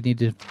 we need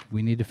to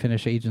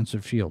finish Agents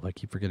of S.H.I.E.L.D. I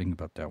keep forgetting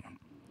about that one.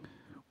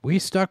 We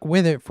stuck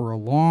with it for a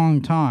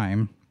long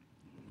time.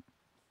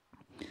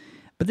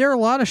 But there are a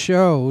lot of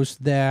shows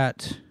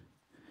that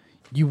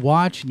you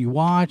watch and you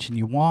watch and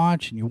you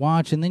watch and you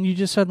watch, and then you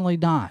just suddenly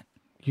not.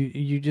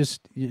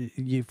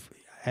 I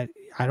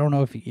don't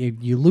know if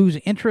you lose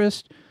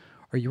interest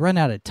or you run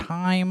out of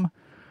time.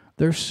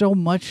 There's so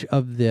much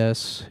of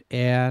this,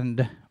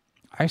 and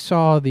I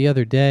saw the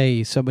other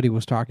day somebody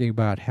was talking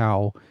about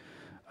how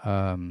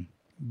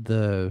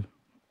the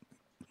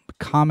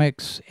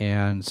comics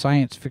and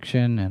science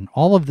fiction and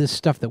all of this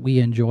stuff that we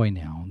enjoy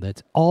now,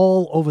 that's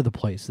all over the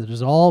place, that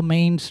is all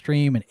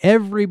mainstream and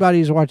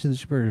everybody's watching the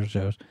superhero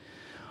shows,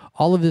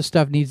 all of this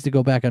stuff needs to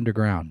go back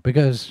underground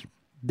because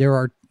there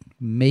are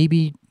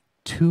maybe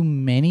too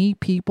many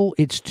people.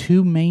 It's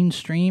too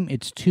mainstream.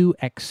 It's too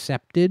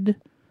accepted.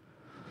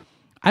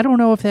 I don't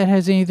know if that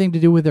has anything to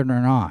do with it or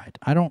not.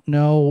 I don't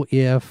know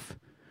if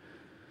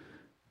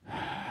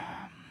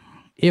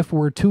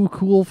we're too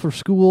cool for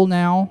school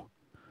now.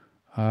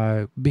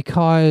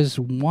 Because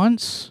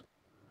once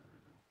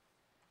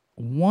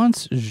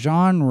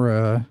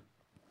genre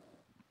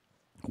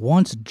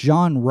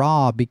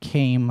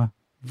became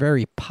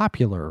very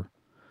popular,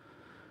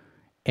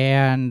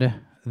 and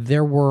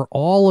there were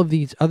all of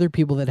these other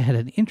people that had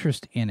an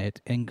interest in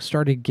it and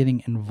started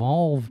getting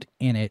involved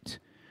in it,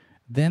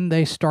 then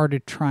they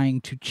started trying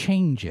to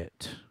change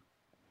it.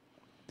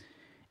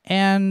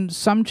 And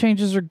some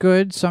changes are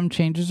good, some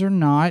changes are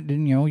not.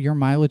 And, your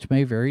mileage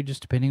may vary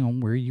just depending on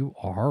where you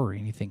are or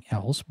anything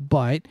else.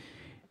 But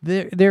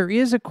there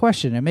is a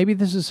question, and maybe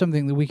this is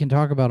something that we can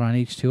talk about on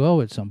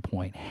H2O at some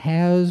point.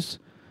 Has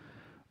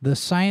the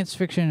science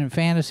fiction and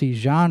fantasy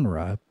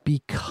genre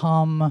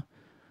become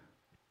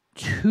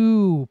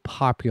too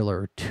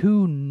popular,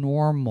 too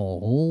normal,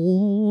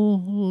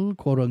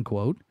 quote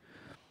unquote,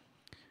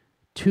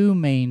 too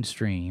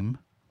mainstream,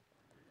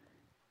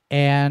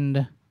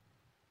 and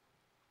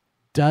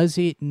does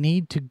it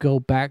need to go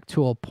back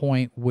to a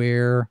point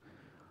where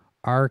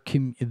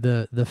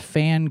the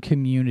fan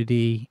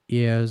community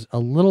is a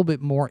little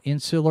bit more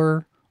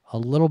insular, a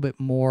little bit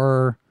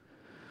more,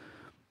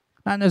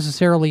 not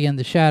necessarily in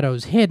the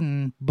shadows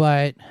hidden,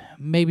 but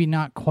maybe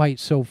not quite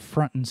so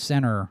front and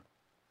center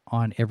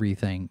on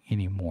everything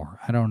anymore.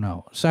 I don't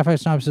know. Sci-Fi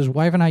Snob says,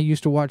 wife and I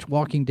used to watch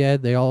Walking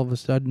Dead. They all of a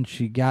sudden,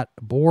 she got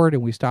bored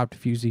and we stopped a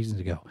few seasons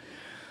ago.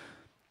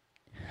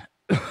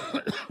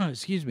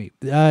 Excuse me.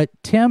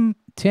 Tim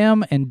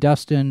and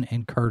Dustin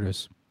and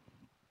Curtis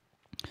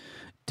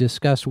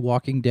discussed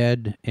Walking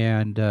Dead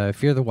and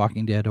Fear the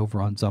Walking Dead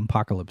over on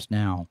Zompocalypse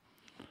Now.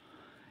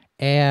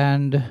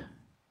 And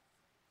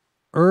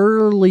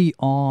early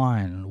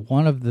on,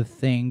 one of the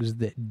things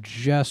that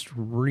just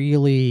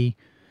really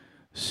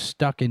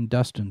stuck in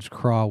Dustin's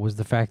craw was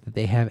the fact that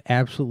they have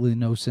absolutely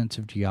no sense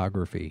of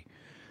geography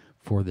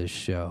for this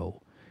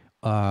show,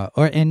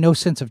 and no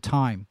sense of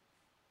time.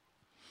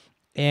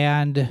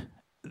 And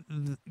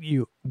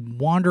you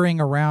wandering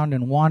around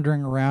and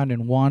wandering around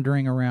and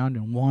wandering around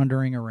and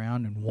wandering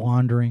around and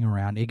wandering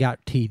around. It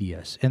got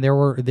tedious, and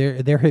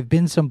there have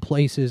been some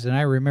places, and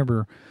I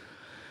remember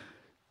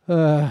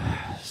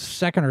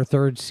second or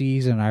third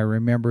season, I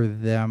remember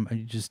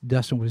them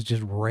Dustin was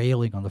just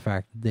railing on the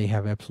fact that they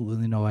have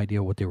absolutely no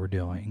idea what they were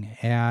doing,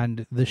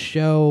 and the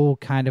show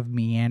kind of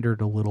meandered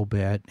a little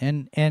bit,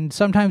 and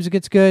sometimes it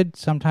gets good,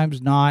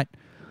 sometimes not.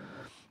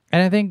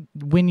 And I think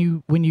when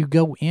you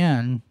go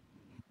in,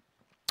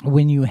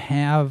 when you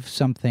have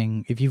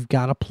something, if you've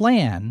got a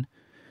plan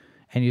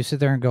and you sit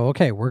there and go,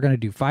 okay, we're going to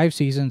do 5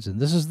 seasons and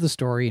this is the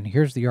story and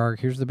here's the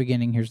arc, here's the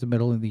beginning, here's the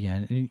middle and the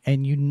end,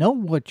 and you know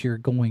what you're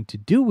going to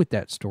do with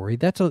that story,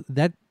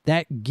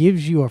 that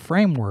gives you a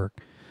framework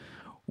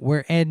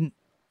and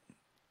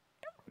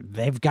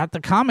they've got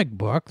the comic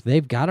book,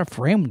 they've got a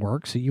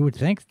framework, so you would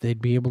think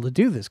they'd be able to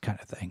do this kind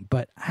of thing.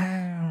 But I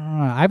don't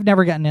know. I've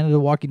never gotten into The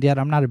Walking Dead.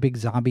 I'm not a big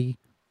zombie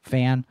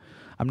fan.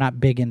 I'm not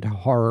big into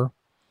horror.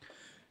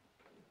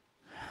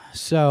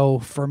 So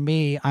for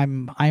me,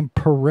 I'm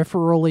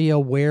peripherally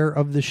aware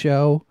of the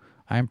show.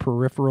 I'm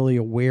peripherally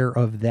aware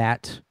of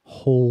that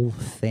whole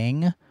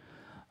thing.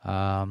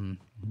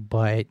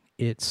 But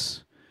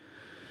it's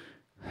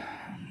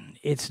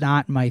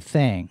not my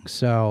thing.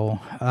 So,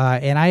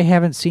 and I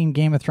haven't seen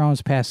Game of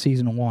Thrones past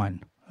season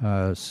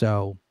 1.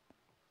 So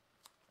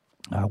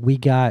we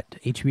got,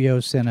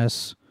 HBO sent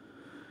us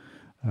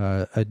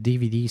a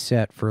DVD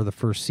set for the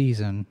first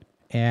season,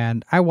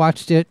 and I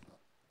watched it.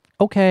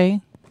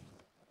 Okay.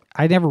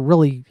 I never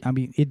really,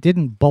 it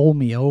didn't bowl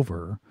me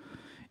over.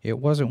 It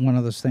wasn't one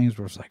of those things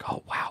where it's like,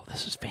 oh, wow,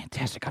 this is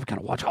fantastic. I've got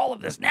to watch all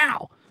of this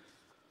now.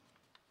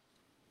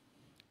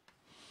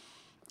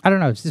 I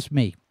don't know. It's just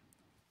me.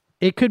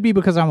 It could be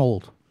because I'm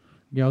old.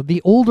 You know,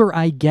 the older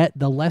I get,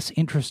 the less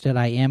interested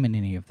I am in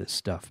any of this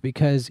stuff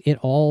because it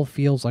all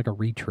feels like a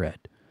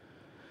retread.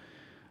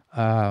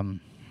 And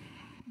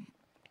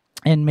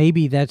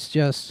maybe that's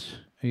just,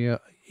 you know,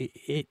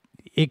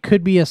 it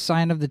could be a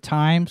sign of the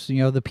times.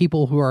 You know, the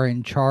people who are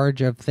in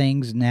charge of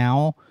things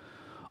now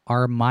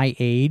are my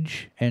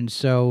age, and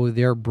so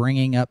they're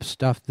bringing up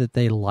stuff that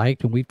they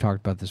liked, and we've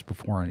talked about this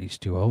before on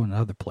H2O and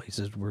other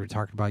places. We're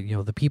talking about, you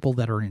know, the people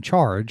that are in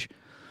charge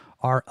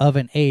are of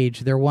an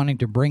age. They're wanting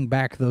to bring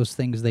back those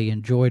things they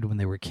enjoyed when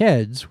they were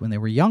kids, when they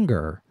were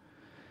younger.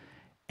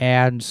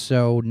 And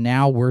so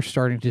now we're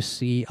starting to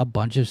see a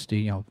bunch of,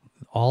 you know,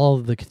 all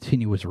of the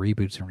continuous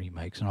reboots and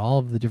remakes and all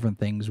of the different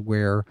things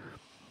where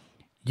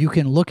you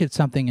can look at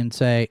something and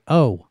say,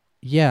 oh,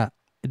 yeah,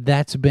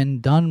 that's been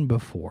done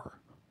before.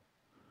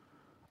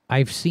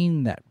 I've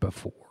seen that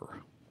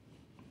before.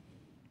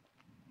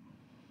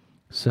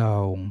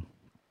 So,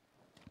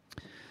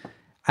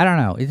 I don't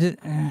know.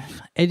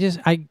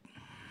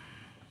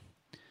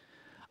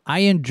 I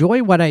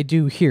enjoy what I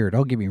do here.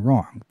 Don't get me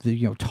wrong.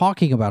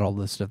 Talking about all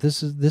this stuff,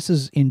 this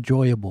is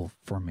enjoyable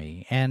for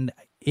me. And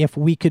if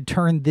we could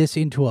turn this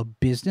into a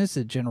business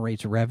that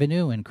generates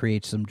revenue and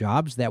creates some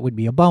jobs, that would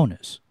be a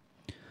bonus.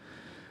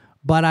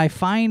 But I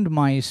find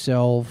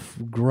myself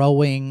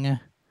growing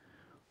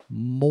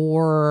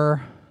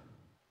more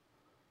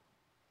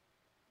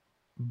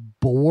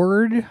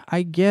bored,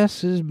 I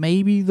guess is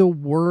maybe the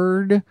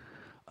word.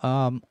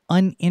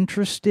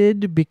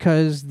 Uninterested,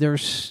 because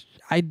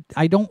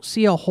I don't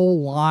see a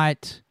whole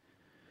lot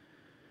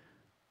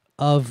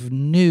of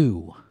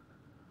new.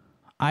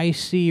 I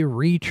see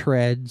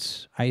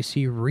retreads, I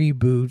see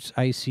reboots,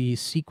 I see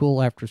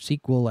sequel after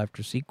sequel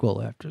after sequel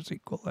after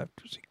sequel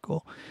after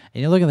sequel.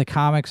 And you look at the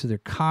comics, they're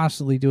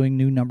constantly doing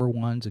new number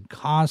ones and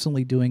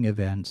constantly doing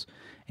events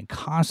and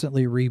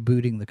constantly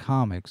rebooting the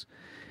comics.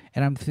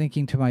 And I'm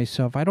thinking to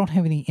myself, I don't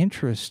have any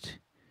interest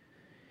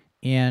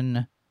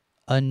in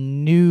a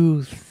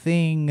new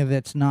thing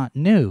that's not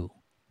new.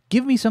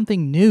 Give me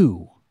something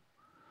new.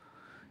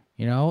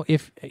 You know,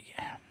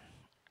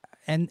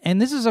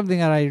 And this is something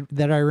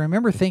that I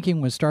remember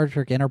thinking when Star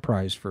Trek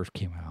Enterprise first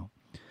came out,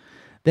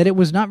 that it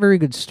was not very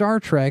good Star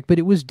Trek, but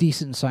it was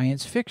decent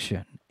science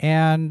fiction.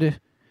 And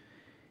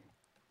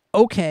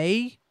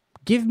okay,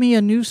 give me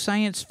a new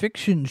science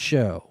fiction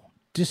show.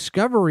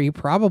 Discovery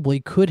probably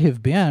could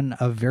have been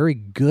a very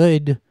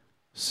good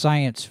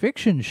science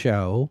fiction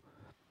show,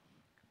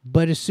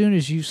 but as soon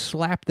as you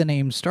slap the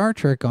name Star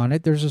Trek on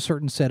it, there's a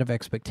certain set of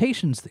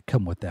expectations that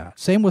come with that.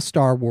 Same with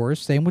Star Wars,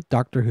 same with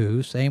Doctor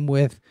Who, same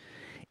with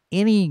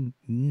any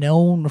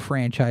known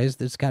franchise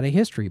that's got a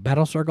history.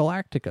 Battlestar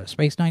Galactica,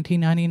 Space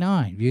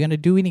 1999. If you're going to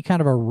do any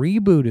kind of a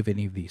reboot of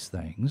any of these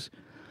things,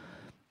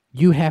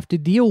 you have to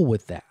deal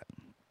with that.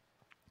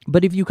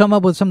 But if you come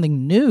up with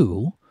something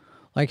new,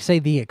 like, say,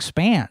 The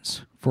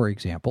Expanse, for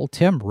example,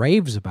 Tim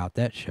raves about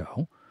that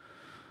show.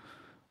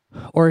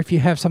 Or if you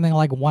have something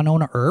like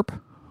Winona Earp,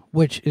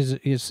 which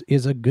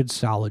is a good,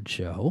 solid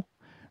show,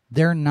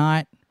 they're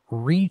not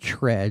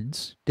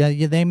retreads.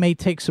 They may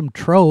take some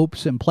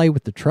tropes and play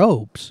with the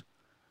tropes,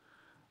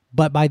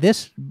 but by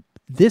this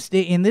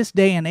day, in this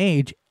day and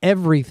age,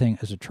 everything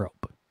is a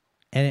trope,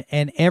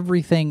 and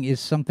everything is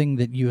something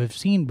that you have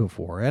seen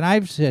before. And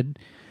I've said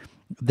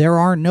there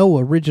are no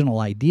original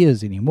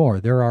ideas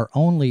anymore. There are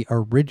only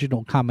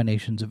original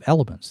combinations of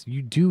elements.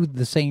 You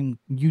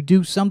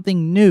do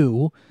something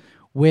new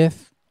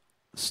with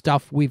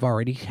stuff we've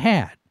already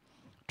had.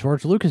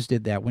 George Lucas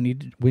did that when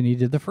he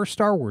did the first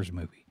Star Wars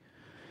movie.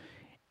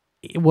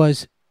 It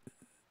was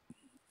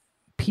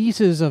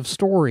pieces of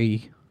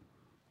story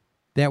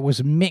that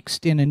was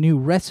mixed in a new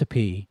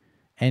recipe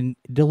and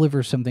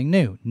delivers something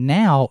new.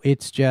 Now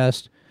it's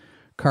just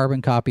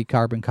carbon copy,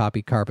 carbon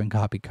copy, carbon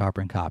copy,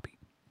 carbon copy.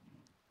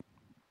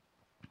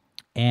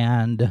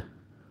 And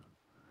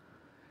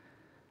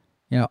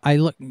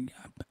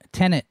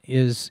Tenet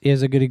is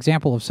a good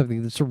example of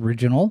something that's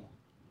original.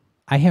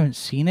 I haven't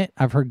seen it.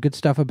 I've heard good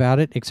stuff about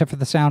it, except for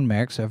the sound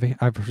mix.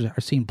 I've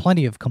seen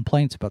plenty of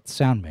complaints about the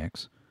sound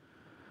mix.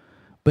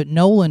 But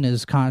Nolan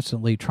is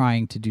constantly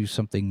trying to do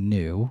something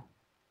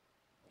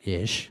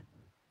new-ish.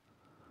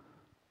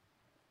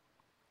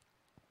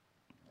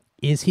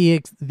 Is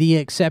he the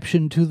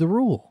exception to the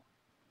rule?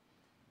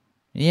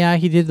 Yeah,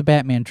 he did the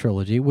Batman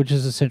trilogy, which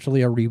is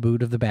essentially a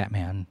reboot of the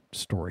Batman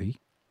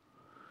story.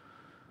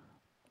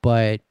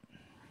 But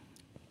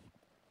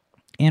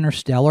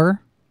Interstellar,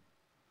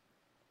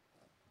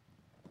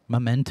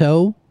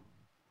 Memento,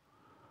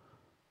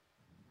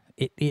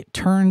 it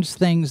turns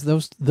things,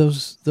 those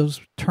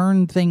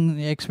turn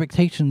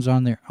expectations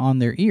on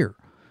their ear,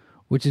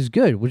 which is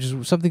good, which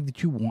is something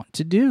that you want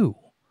to do.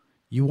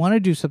 You want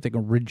to do something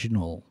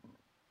original.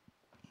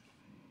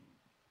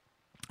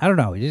 I don't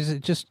know. These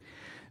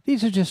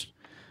are just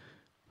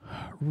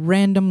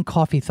random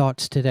coffee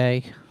thoughts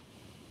today.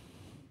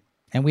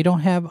 And we don't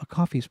have a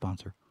coffee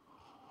sponsor.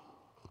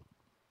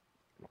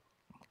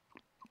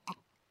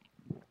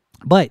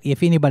 But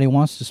if anybody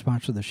wants to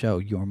sponsor the show,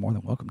 you are more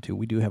than welcome to.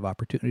 We do have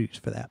opportunities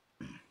for that.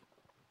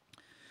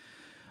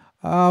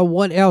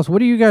 What else? What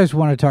do you guys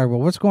want to talk about?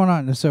 What's going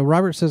on? So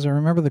Robert says, I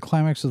remember the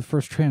climax of the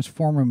first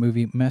Transformer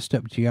movie messed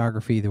up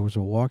geography. There was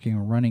a walking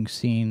and running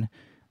scene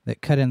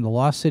that cut in the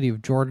lost city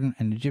of Jordan,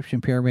 an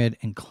Egyptian pyramid,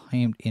 and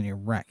claimed in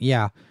Iraq.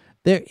 Yeah.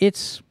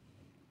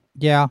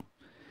 Yeah.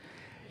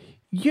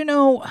 You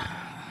know,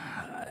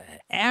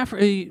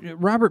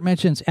 Robert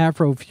mentions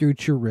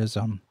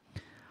Afrofuturism.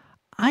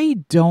 I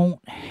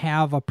don't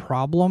have a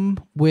problem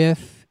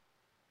with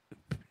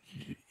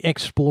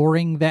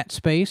exploring that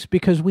space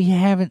because we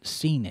haven't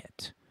seen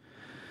it.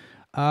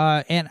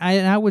 And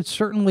I would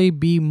certainly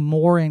be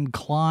more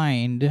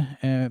inclined,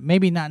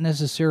 maybe not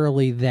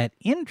necessarily that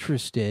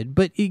interested,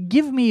 but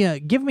give me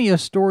a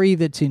story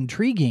that's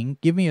intriguing.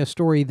 Give me a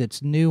story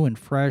that's new and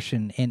fresh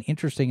and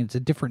interesting. It's a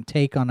different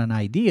take on an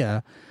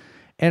idea,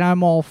 and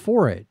I'm all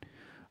for it.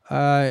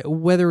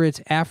 Whether it's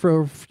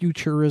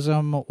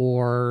Afrofuturism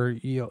or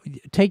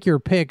take your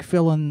pick,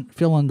 fill in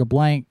the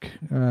blank,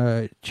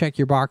 check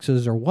your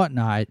boxes or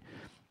whatnot.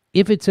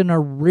 If it's an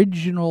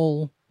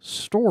original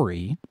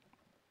story,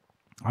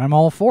 I'm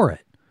all for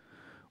it.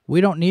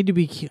 We don't need to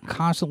be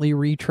constantly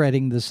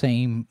retreading the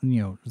same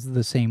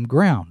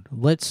ground.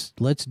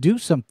 Let's do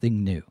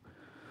something new.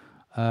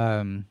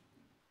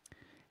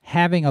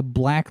 Having a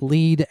black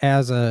lead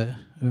as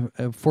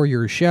for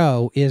your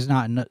show is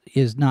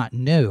not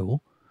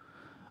new.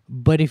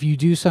 But if you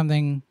do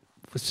something,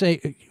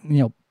 say,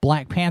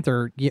 Black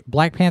Panther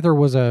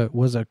was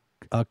a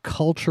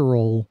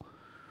cultural,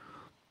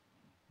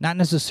 not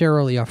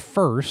necessarily a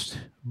first,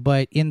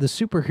 but in the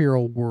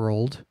superhero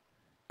world,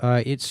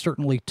 it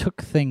certainly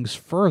took things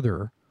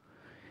further.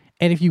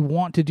 And if you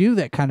want to do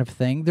that kind of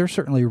thing, there's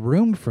certainly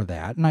room for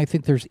that, and I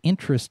think there's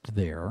interest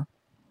there.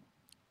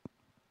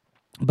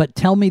 But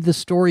tell me the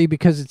story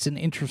because it's an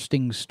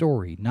interesting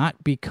story,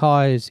 not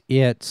because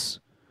it's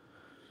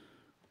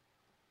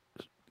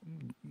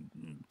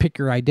pick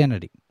your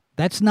identity.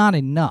 That's not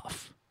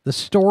enough. The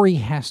story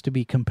has to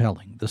be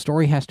compelling. The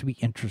story has to be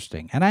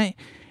interesting. And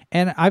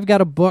I've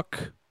got a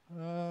book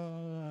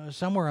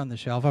somewhere on the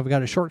shelf. I've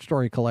got a short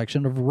story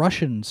collection of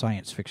Russian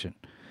science fiction.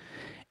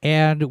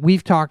 And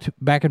we've talked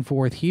back and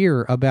forth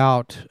here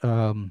about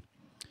the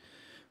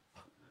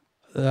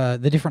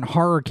different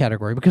horror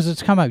category because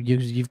it's come up.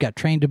 You've got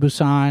Train to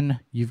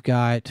Busan, you've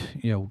got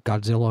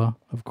Godzilla,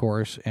 of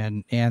course,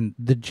 and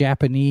the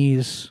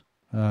Japanese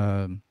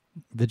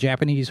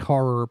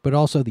horror, but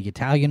also the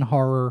Italian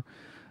horror,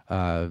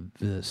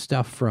 the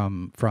stuff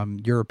from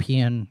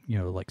European,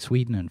 like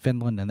Sweden and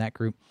Finland and that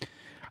group.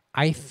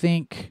 I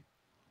think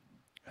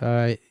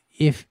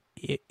if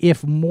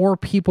more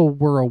people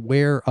were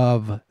aware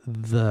of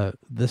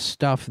the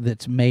stuff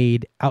that's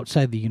made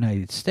outside the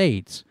United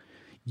States,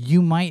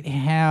 you might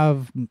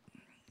have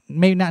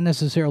maybe not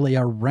necessarily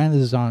a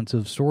renaissance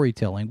of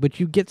storytelling, but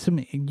you get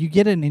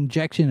an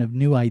injection of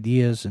new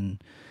ideas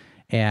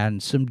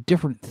and some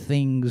different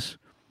things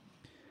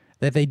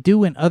that they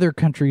do in other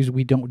countries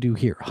we don't do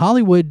here.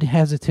 Hollywood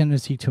has a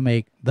tendency to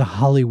make the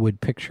Hollywood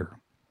picture.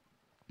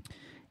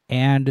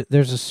 And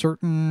there's a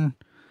certain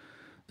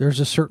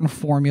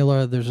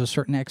formula, there's a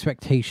certain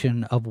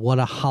expectation of what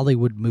a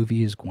Hollywood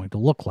movie is going to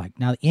look like.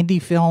 Now, indie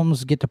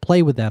films get to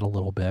play with that a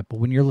little bit, but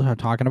when you're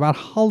talking about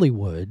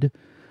Hollywood,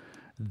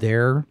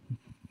 they're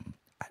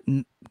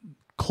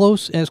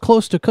as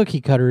close to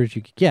cookie cutter as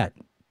you could get.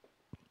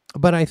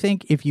 But I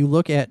think if you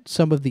look at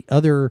some of the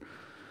other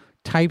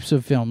types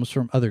of films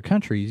from other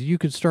countries, you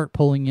could start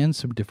pulling in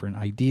some different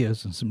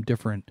ideas and some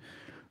different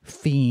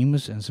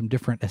themes and some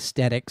different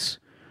aesthetics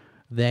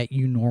that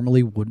you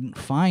normally wouldn't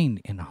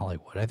find in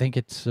Hollywood. I think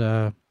it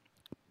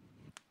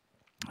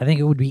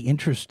would be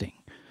interesting,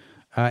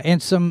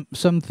 and some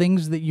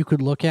things that you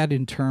could look at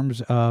in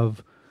terms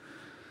of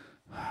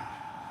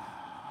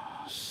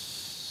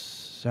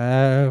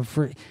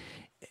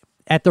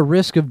at the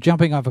risk of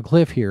jumping off a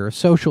cliff here,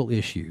 social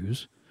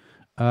issues.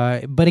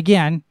 But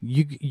again,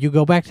 you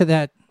go back to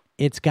that.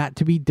 It's got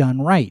to be done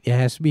right. It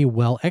has to be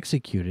well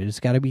executed. It's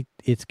got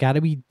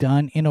to be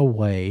done in a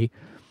way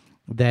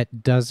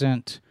that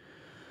doesn't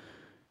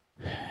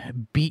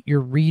beat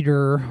your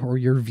reader or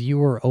your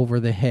viewer over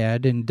the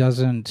head and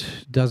doesn't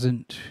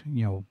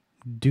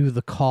do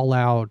the call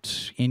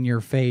out in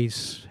your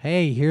face.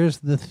 Hey, here's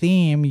the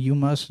theme you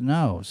must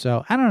know.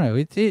 So I don't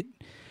know.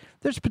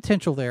 There's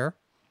potential there.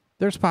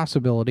 There's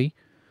possibility.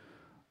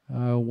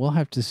 We'll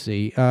have to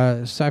see.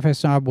 Sci-fi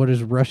snob, what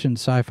is Russian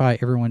sci-fi?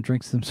 Everyone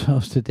drinks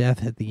themselves to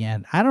death at the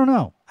end. I don't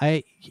know.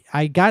 I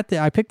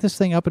picked this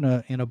thing up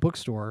in a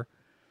bookstore,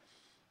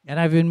 and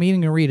I've been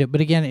meaning to read it.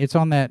 But again, it's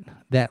on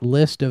that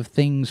list of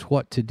things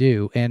what to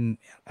do, and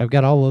I've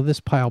got all of this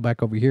pile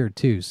back over here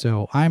too.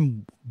 So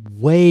I'm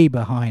way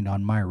behind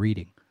on my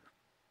reading,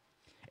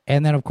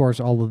 and then of course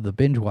all of the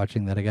binge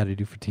watching that I got to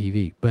do for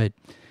TV. But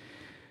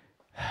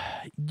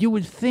you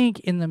would think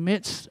in the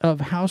midst of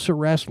house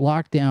arrest,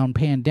 lockdown,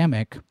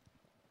 pandemic,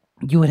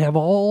 you would have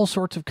all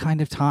sorts of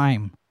kind of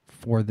time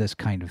for this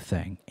kind of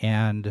thing.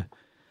 And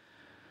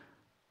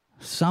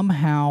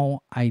somehow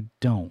I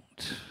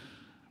don't.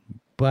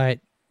 But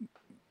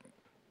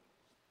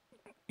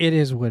it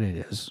is what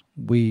it is.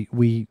 We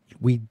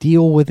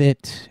deal with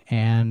it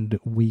and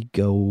we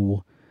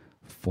go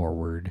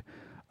forward.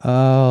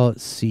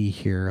 Let's see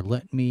here.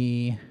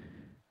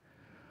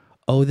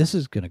 Oh, this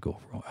is going to go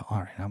well. All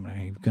right, I'm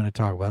going to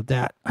talk about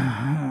that.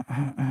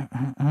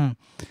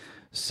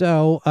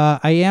 So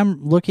I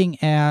am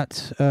looking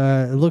at,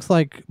 it looks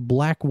like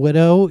Black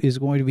Widow is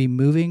going to be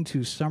moving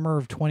to summer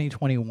of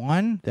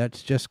 2021.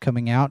 That's just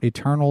coming out.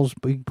 Eternals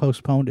being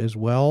postponed as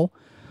well.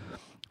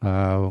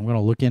 I'm going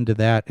to look into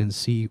that and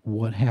see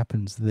what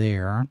happens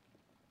there.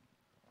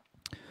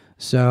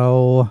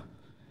 So,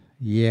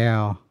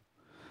 yeah.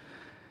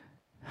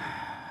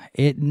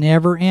 It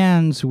never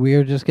ends.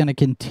 We're just going to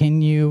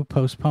continue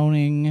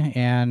postponing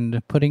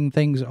and putting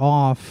things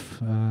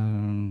off.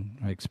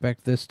 I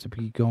expect this to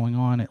be going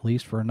on at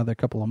least for another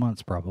couple of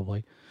months,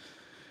 probably.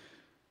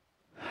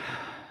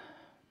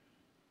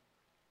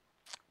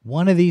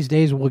 One of these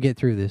days we'll get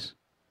through this.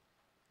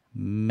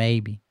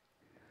 Maybe.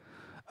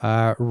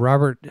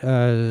 Robert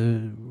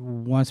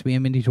wants me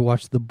and Mindy to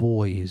watch The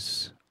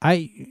Boys.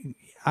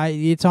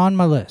 It's on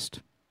my list.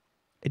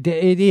 It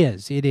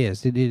is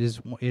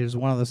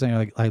one of those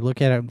things. I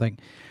look at it and think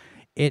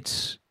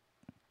it's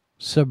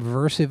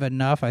subversive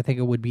enough. I think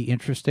it would be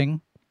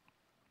interesting,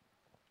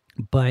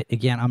 but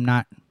again,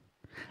 I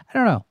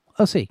don't know.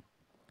 I'll see.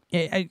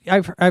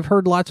 I've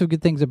heard lots of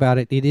good things about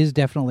it. It is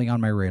definitely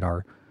on my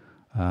radar.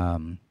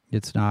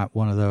 It's not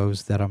one of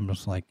those that I'm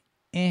just like,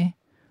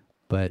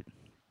 but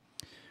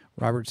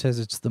Robert says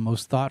it's the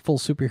most thoughtful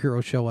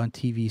superhero show on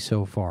TV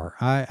so far.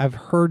 I've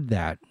heard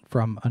that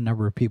from a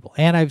number of people.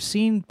 And I've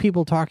seen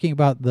people talking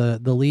about the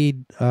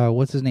lead,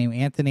 what's his name?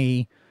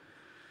 Anthony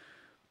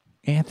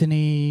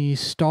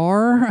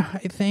Starr,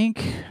 I think.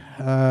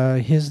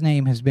 His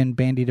name has been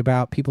bandied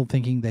about, people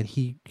thinking that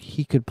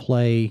he could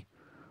play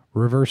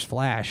Reverse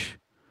Flash.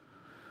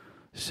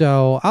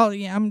 So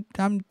I'm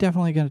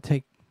definitely going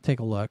to take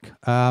a look.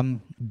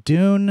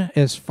 Dune,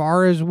 as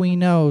far as we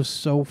know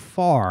so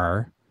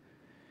far,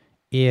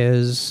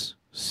 is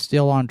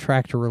still on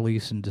track to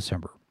release in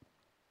December.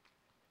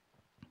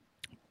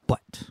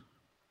 But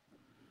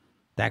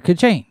that could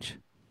change.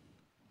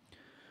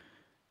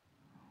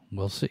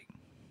 We'll see.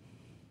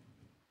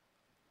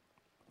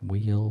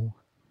 We'll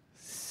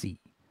see.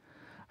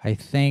 I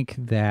think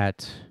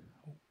that...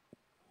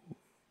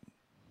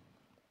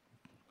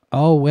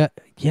 Oh, well,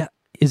 yeah.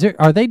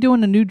 Are they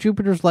doing a new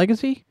Jupiter's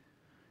Legacy?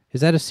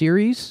 Is that a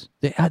series?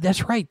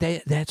 That's right.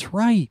 That's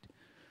right.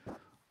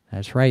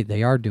 That's right.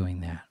 They are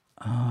doing that.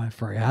 Oh, I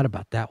forgot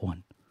about that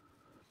one.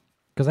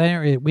 Because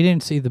we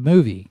didn't see the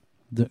movie.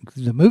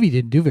 The movie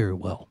didn't do very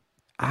well.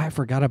 I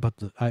forgot about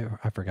that. I'm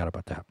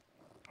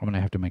going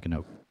to have to make a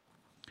note.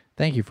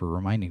 Thank you for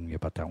reminding me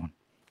about that one.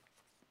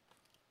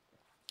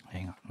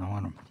 Hang on. I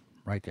want to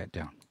write that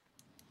down.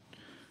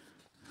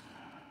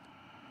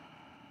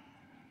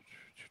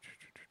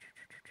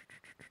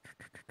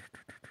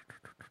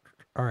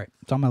 All right.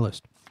 It's on my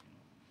list.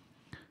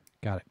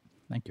 Got it.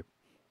 Thank you.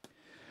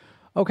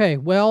 Okay,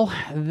 well,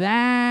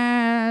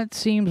 that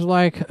seems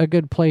like a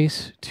good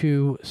place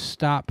to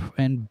stop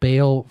and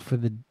bail for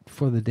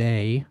the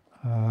day.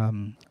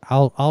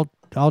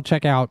 I'll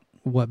check out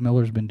what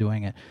Miller's been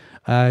doing. It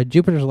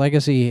Jupiter's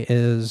Legacy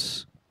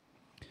is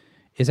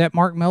that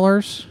Mark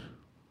Miller's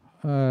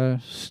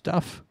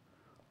stuff?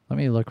 Let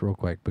me look real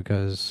quick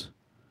because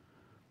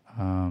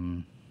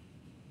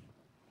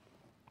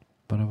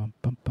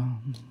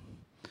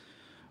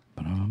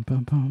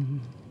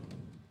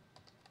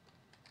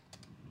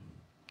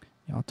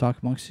y'all talk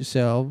amongst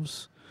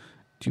yourselves.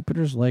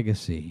 Jupiter's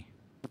Legacy.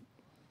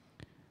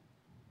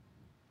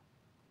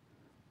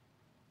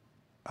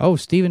 Oh,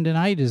 Stephen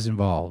DeKnight is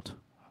involved.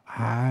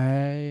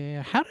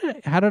 How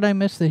did I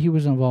miss that he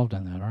was involved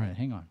in that? All right,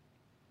 hang on.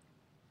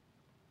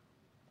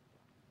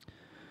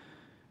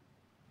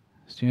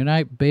 Stephen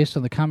DeKnight, based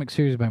on the comic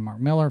series by Mark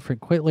Miller,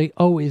 Frank Quitely.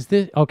 Oh, is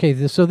this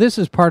okay? So this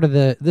is part of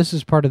the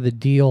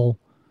deal.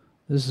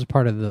 This is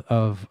part of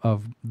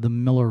the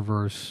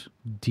Millerverse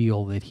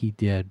deal that he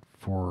did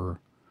for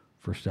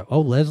stuff. Oh,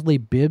 Leslie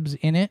Bibbs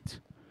in it.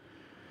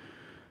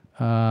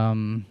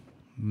 Matt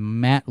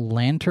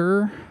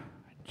Lanter,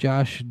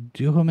 Josh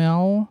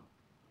Duhamel,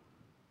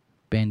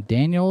 Ben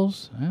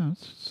Daniels. Oh,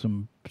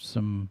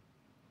 some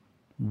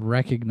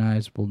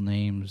recognizable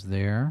names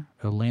there.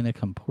 Elena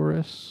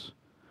Kampouris.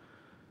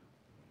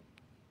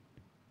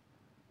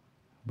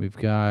 We've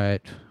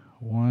got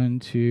 1,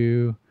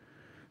 2,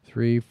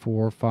 3,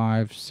 4,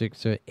 5,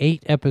 6,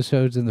 8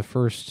 episodes in the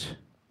first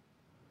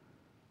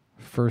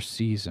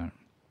season.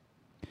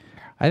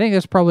 I think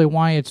that's probably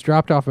why it's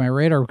dropped off my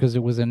radar, because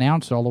it was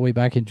announced all the way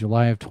back in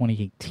July of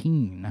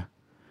 2018.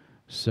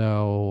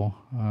 So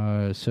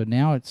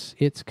now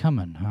it's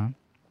coming, huh?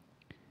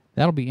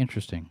 That'll be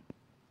interesting.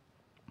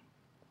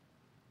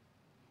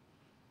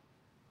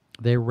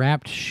 They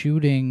wrapped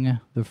shooting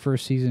the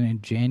first season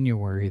in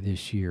January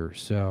this year,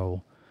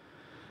 so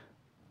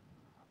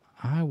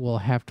I will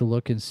have to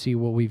look and see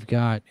what we've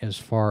got as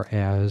far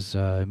as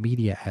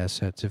media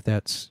assets,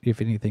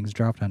 if anything's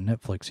dropped on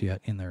Netflix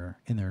yet in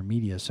their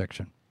media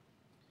section.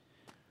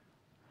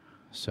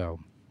 So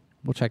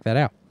we'll check that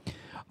out.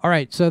 All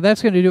right, so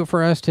that's going to do it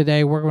for us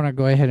today. We're going to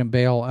go ahead and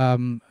bail.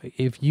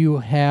 If you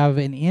have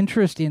an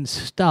interest in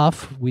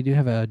stuff, we do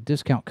have a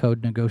discount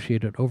code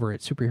negotiated over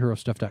at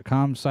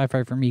superherostuff.com.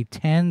 Sci-Fi for Me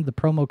 10, the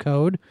promo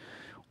code.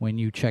 When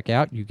you check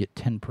out, you get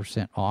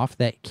 10% off.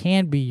 That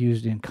can be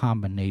used in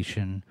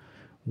combination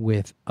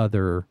with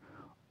other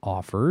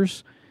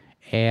offers.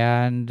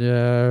 And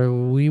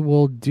we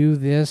will do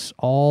this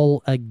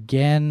all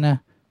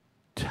again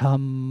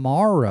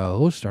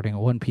tomorrow, starting at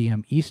 1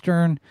 p.m.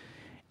 Eastern.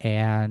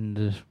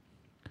 And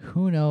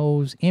who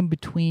knows, in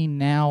between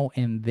now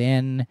and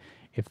then,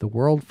 if the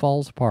world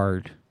falls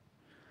apart,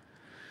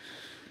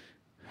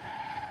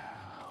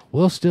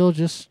 we'll still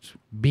just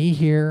be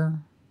here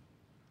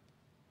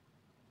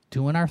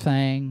doing our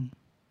thing.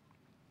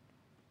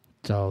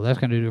 So that's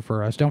going to do it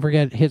for us. Don't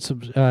forget, hit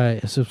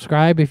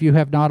subscribe if you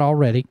have not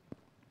already.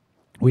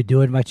 We do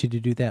invite you to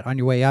do that on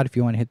your way out. If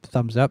you want to hit the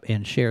thumbs up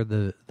and share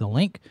the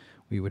link,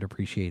 we would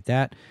appreciate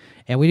that.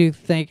 And we do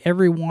thank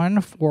everyone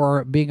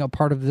for being a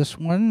part of this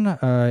one.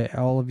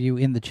 All of you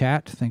in the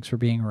chat, thanks for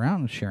being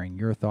around and sharing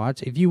your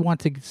thoughts. If you want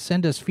to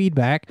send us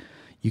feedback,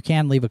 you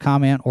can leave a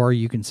comment, or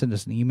you can send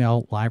us an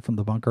email live from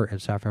the bunker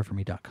at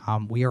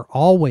sci-fi4me.com. We are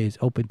always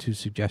open to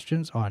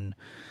suggestions on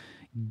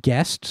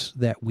guests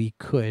that we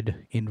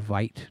could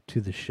invite to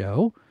the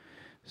show.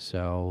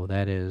 So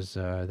that is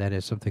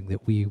something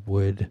that we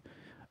would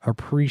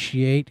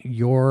appreciate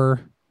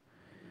your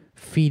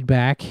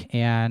feedback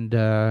and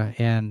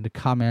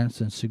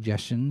comments and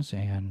suggestions,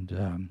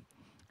 and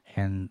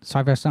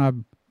Sci-Fi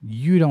Snob,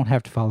 you don't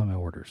have to follow my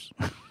orders.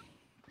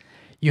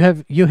 you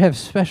have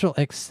special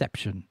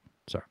exception,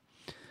 sir.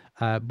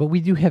 But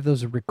we do have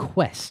those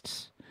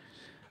requests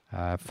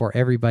for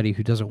everybody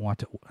who doesn't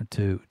want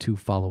to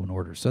follow an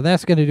order. So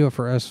that's going to do it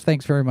for us.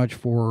 Thanks very much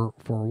for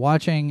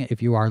watching.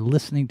 If you are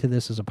listening to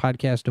this as a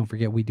podcast, don't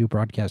forget we do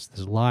broadcast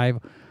this live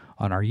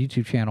on our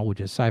YouTube channel,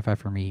 which is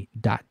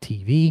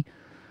sci-fi4me.tv.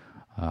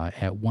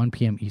 At 1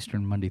 p.m.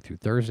 Eastern, Monday through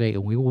Thursday.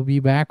 And we will be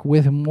back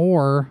with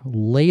more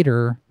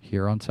later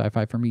here on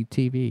Sci-Fi for Me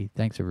TV.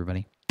 Thanks,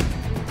 everybody.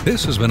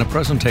 This has been a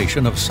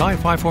presentation of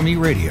Sci-Fi for Me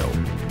Radio.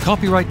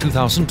 Copyright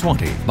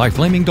 2020 by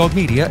Flaming Dog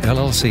Media,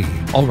 LLC.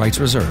 All rights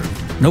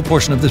reserved. No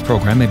portion of this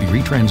program may be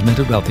retransmitted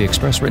without the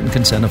express written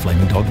consent of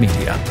Flaming Dog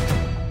Media.